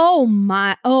 Oh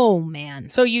man.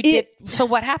 So you did. So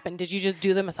what happened? Did you just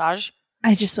do the massage?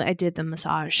 I did the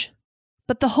massage.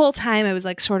 But the whole time I was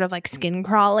like sort of like skin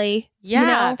crawly.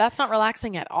 Yeah, that's not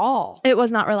relaxing at all. It was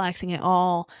not relaxing at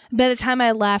all. By the time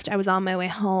I left, I was on my way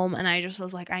home, and I just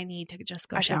was like, I need to just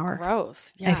go shower. Feel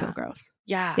gross. Yeah. I feel gross.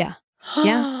 Yeah. Yeah.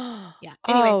 Yeah. Yeah.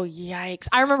 Anyway. Oh, yikes.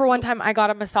 I remember one time I got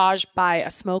a massage by a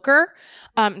smoker.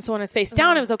 So when I was face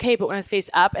down, it was okay. But when I was face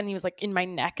up and he was like in my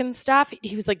neck and stuff,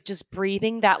 he was like just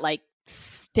breathing that like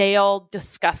stale,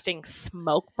 disgusting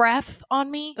smoke breath on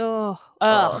me. Ugh.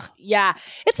 Yeah.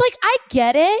 It's like, I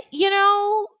get it,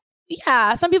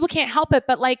 Yeah. Some people can't help it,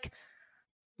 but like,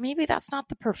 maybe that's not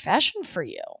the profession for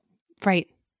you. Right.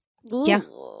 Ooh. Yeah.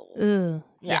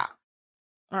 Yeah.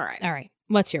 All right.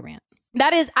 What's your rant?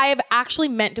 That is, I have actually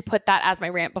meant to put that as my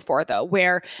rant before, though,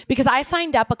 because I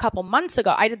signed up a couple months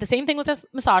ago. I did the same thing with this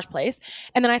massage place.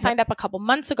 And then I signed up a couple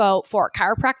months ago for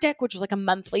chiropractic, which was like a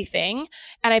monthly thing.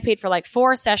 And I paid for like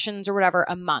 4 sessions or whatever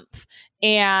a month.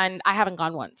 And I haven't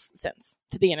gone once since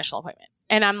to the initial appointment.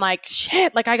 And I'm like,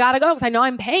 shit, like I got to go because I know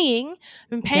I'm paying. I've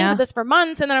been paying for this for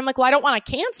months. And then I'm like, well, I don't want to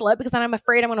cancel it because then I'm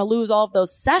afraid I'm going to lose all of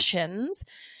those sessions.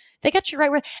 They get you right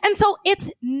where. And so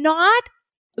it's not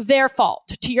their fault.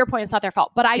 To your point, it's not their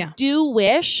fault. But I do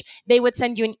wish they would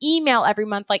send you an email every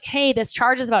month like, hey, this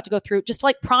charge is about to go through, just to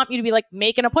like prompt you to be like,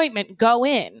 make an appointment, go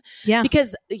in. Yeah.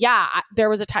 Because there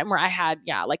was a time where I had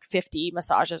like 50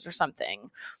 massages or something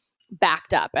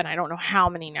backed up. And I don't know how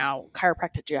many now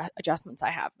chiropractic adjustments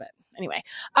I have. But anyway,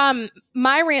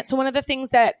 my rant. So one of the things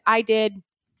that I did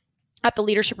at the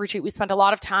leadership retreat, we spent a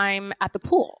lot of time at the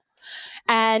pool.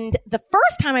 And the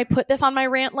first time I put this on my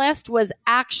rant list was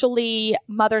actually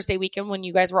Mother's Day weekend when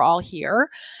you guys were all here.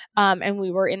 And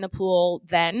we were in the pool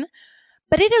then.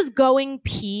 But it is going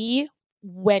pee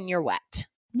when you're wet.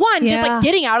 One, just like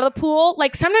getting out of the pool.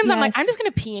 Like sometimes I'm like, I'm just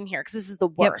going to pee in here because this is the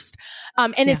worst.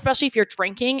 And especially if you're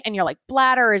drinking and you're like,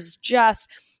 bladder is just...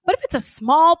 But if it's a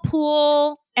small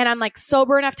pool and I'm like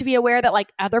sober enough to be aware that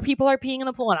like other people are peeing in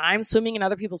the pool and I'm swimming in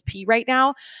other people's pee right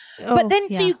now. But then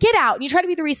so you get out and you try to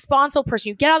be the responsible person.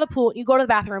 You get out of the pool, you go to the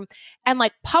bathroom, and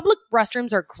like public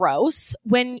restrooms are gross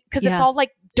because it's all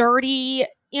like dirty,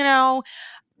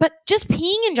 but just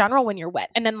peeing in general when you're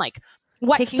wet. And then like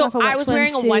what? So I was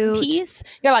wearing a one piece.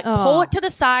 You're like, pull it to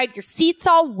the side. Your seat's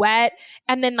all wet.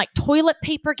 And then like toilet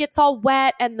paper gets all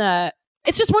wet and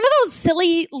it's just one of those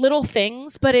silly little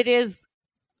things, but it is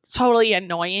totally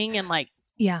annoying and like...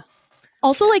 Yeah.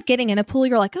 Also, like getting in a pool,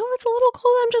 you're like, oh, it's a little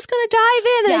cold. I'm just going to dive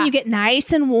in. And then you get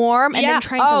nice and warm. And then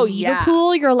trying to leave a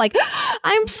pool, you're like,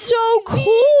 I'm so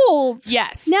cold.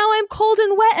 Yes. Now I'm cold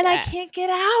and wet and I can't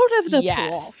get out of the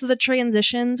pool. So the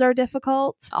transitions are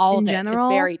difficult. All in of it general.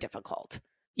 is very difficult.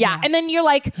 Yeah. And then you're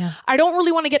like, I don't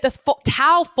really want to get this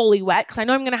towel fully wet because I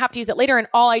know I'm going to have to use it later. And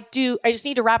I just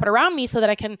need to wrap it around me so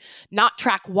that I can not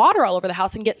track water all over the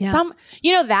house and get some,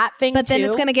 that thing But then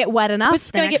it's going to get wet enough. It's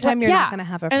going to get wet. You're not going to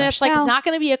have a fresh And it's towel. like, it's not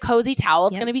going to be a cozy towel.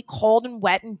 It's going to be cold and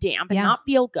wet and damp and not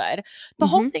feel good. The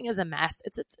whole thing is a mess.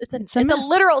 It's a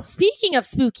literal, speaking of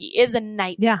spooky, it's a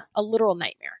nightmare. A literal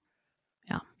nightmare.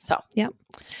 Yeah. So, yep.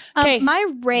 Okay. My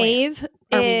rave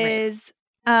is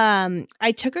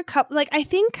I took a couple, like, I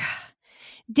think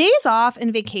days off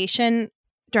and vacation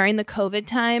during the COVID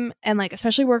time, and like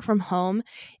especially work from home.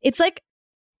 It's like,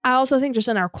 I also think just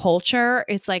in our culture,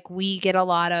 it's like we get a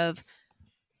lot of,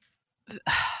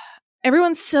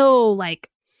 everyone's so like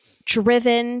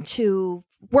driven to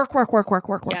work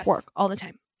all the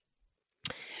time.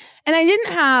 And I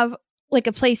didn't have like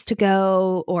a place to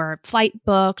go or flight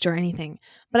booked or anything,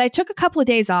 but I took a couple of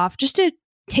days off just to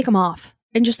take them off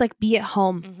and just like be at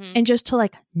home and just to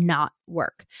like not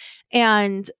work.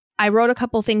 And I wrote a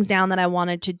couple things down that I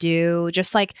wanted to do,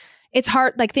 just like, it's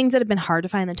hard, like things that have been hard to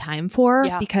find the time for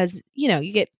because, you know,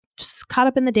 you get just caught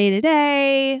up in the day to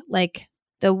day, like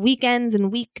the weekends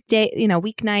and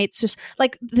weeknights. Just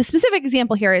like the specific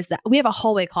example here is that we have a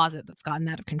hallway closet that's gotten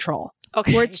out of control.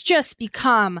 Okay. Where it's just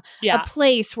become a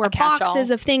place where boxes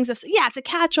of things, it's a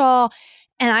catch-all.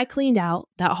 And I cleaned out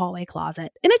that hallway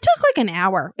closet. And it took like an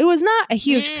hour. It was not a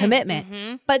huge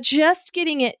commitment, but just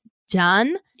getting it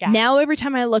done. Yeah. Now, every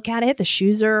time I look at it, the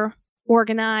shoes are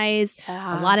organized.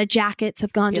 A lot of jackets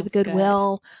have gone to the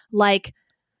Goodwill. Good. Like,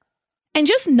 and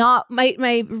just not,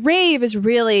 my rave is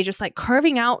really just like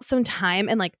carving out some time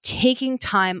and like taking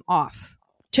time off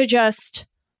to just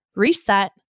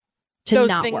reset. To those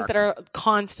not things work. That are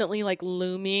constantly like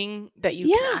looming that you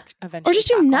can eventually or just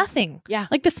do nothing. Yeah.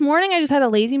 Like this morning, I just had a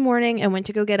lazy morning and went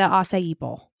to go get an acai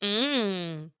bowl.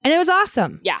 And it was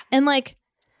awesome. Yeah. And like,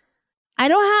 I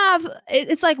don't have,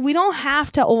 it's like, we don't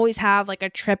have to always have like a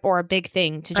trip or a big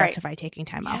thing to justify taking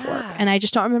time off work. And I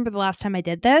just don't remember the last time I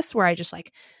did this where I just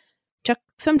like took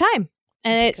some time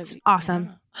and it's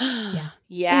awesome. Yeah.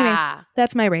 Anyway,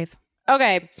 that's my rave.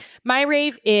 Okay. My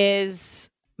rave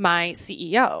is my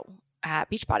CEO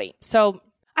at Beachbody. So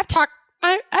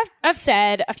I've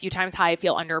said a few times how I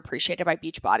feel underappreciated by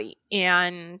Beachbody.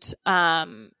 And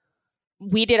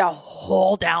we did a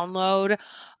whole download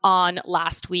on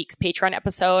last week's Patreon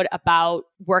episode about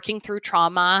working through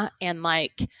trauma and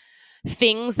like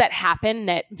things that happen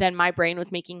that then my brain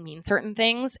was making mean certain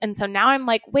things. And so now I'm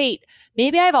like, wait,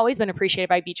 maybe I've always been appreciated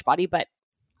by Beachbody, but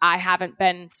I haven't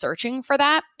been searching for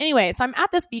that. Anyway, so I'm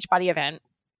at this Beachbody event.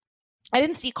 I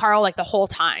didn't see Carl like the whole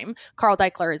time. Carl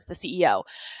Deichler is the CEO.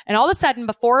 And all of a sudden,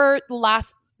 before the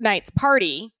last night's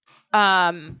party,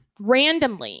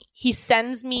 randomly, he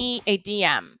sends me a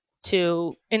DM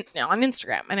on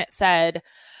Instagram. And it said,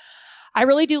 I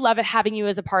really do love it having you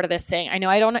as a part of this thing. I know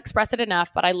I don't express it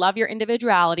enough, but I love your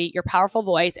individuality, your powerful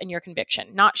voice, and your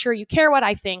conviction. Not sure you care what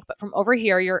I think, but from over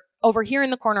here in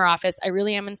the corner office, I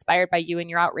really am inspired by you and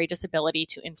your outrageous ability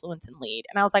to influence and lead.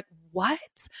 And I was like, what?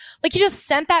 Like, you just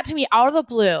sent that to me out of the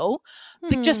blue,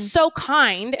 like, just so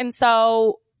kind. And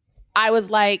so I was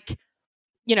like,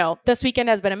 you know, this weekend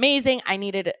has been amazing. I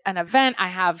needed an event.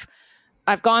 I've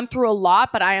gone through a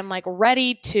lot, but I am like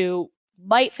ready to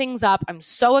light things up. I'm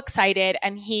so excited.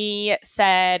 And he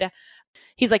said,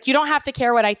 he's like, you don't have to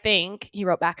care what I think. He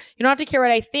wrote back, you don't have to care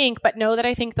what I think, but know that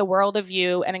I think the world of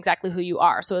you and exactly who you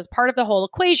are. So as part of the whole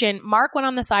equation, Mark went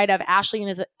on the side of Ashley,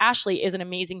 and Ashley is an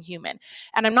amazing human.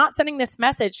 And I'm not sending this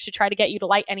message to try to get you to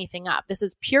light anything up. This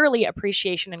is purely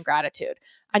appreciation and gratitude.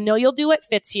 I know you'll do what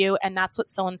fits you, and that's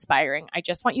what's so inspiring. I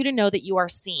just want you to know that you are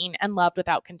seen and loved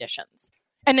without conditions.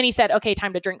 And then he said, okay,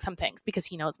 time to drink some things because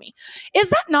he knows me. Is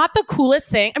that not the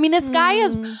coolest thing? I mean, this guy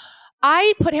is,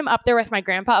 I put him up there with my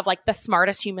grandpa of like the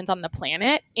smartest humans on the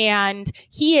planet. And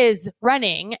he is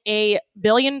running a $1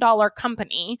 billion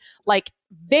company, like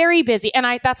very busy. And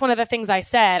that's one of the things I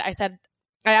said,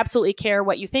 I absolutely care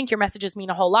what you think. Your messages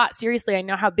mean a whole lot. Seriously, I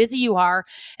know how busy you are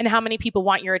and how many people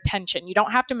want your attention. You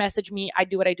don't have to message me. I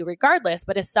do what I do regardless.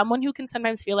 But as someone who can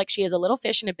sometimes feel like she is a little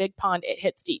fish in a big pond, it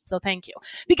hits deep. So thank you.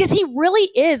 Because he really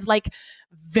is like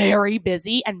very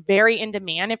busy and very in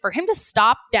demand. And for him to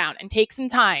stop down and take some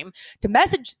time to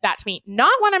message that to me,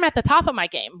 not when I'm at the top of my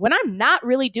game, when I'm not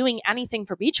really doing anything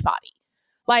for Beachbody,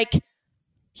 like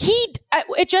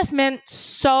it just meant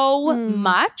so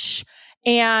much.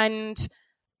 And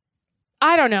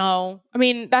I don't know. I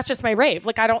mean, that's just my rave.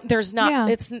 Like, there's not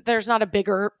a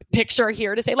bigger picture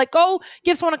here to say, like, go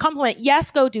give someone a compliment.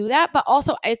 Yes, go do that. But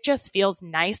also, it just feels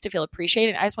nice to feel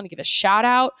appreciated. I just want to give a shout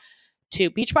out to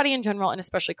Beachbody in general, and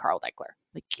especially Carl Deichler.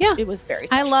 Like, yeah, it was very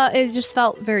special. It just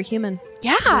felt very human.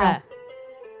 Yeah.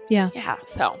 Yeah.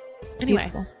 So, anyway.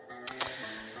 Beautiful.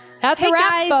 That's a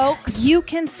wrap, folks. You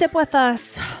can sip with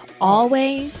us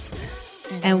always.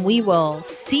 And we will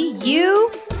see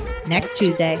you next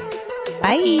Tuesday.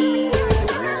 Bye.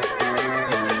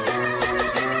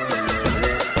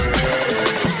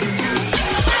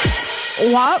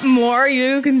 want more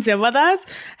You Can Sit With Us?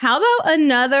 How about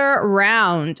another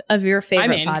round of your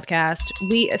favorite podcast?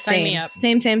 Sign me up.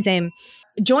 Same.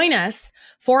 Join us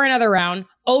for another round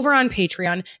over on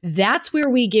Patreon. That's where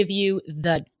we give you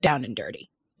the down and dirty.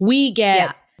 We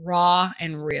get raw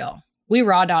and real. We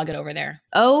raw dog it over there.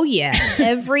 Oh, yeah.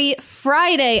 Every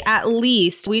Friday, at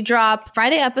least, we drop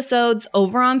Friday episodes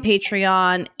over on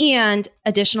Patreon and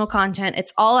additional content.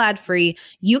 It's all ad-free.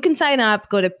 You can sign up.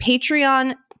 Go to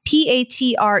Patreon,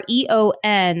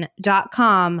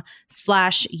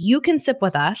 patreon.com/You Can Sip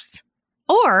With Us,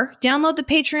 or download the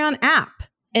Patreon app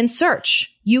and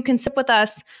search You Can Sip With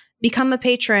Us. Become a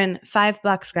patron.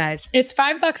 $5, guys. It's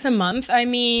 $5 a month. I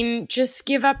mean, just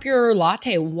give up your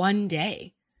latte one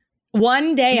day.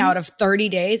 One day out of 30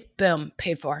 days, boom,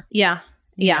 paid for. Yeah.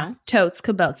 Totes,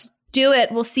 kabotes. Do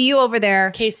it. We'll see you over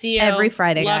there. KCO. Every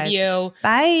Friday, Love guys. you.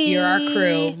 Bye. You're our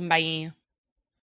crew. Bye.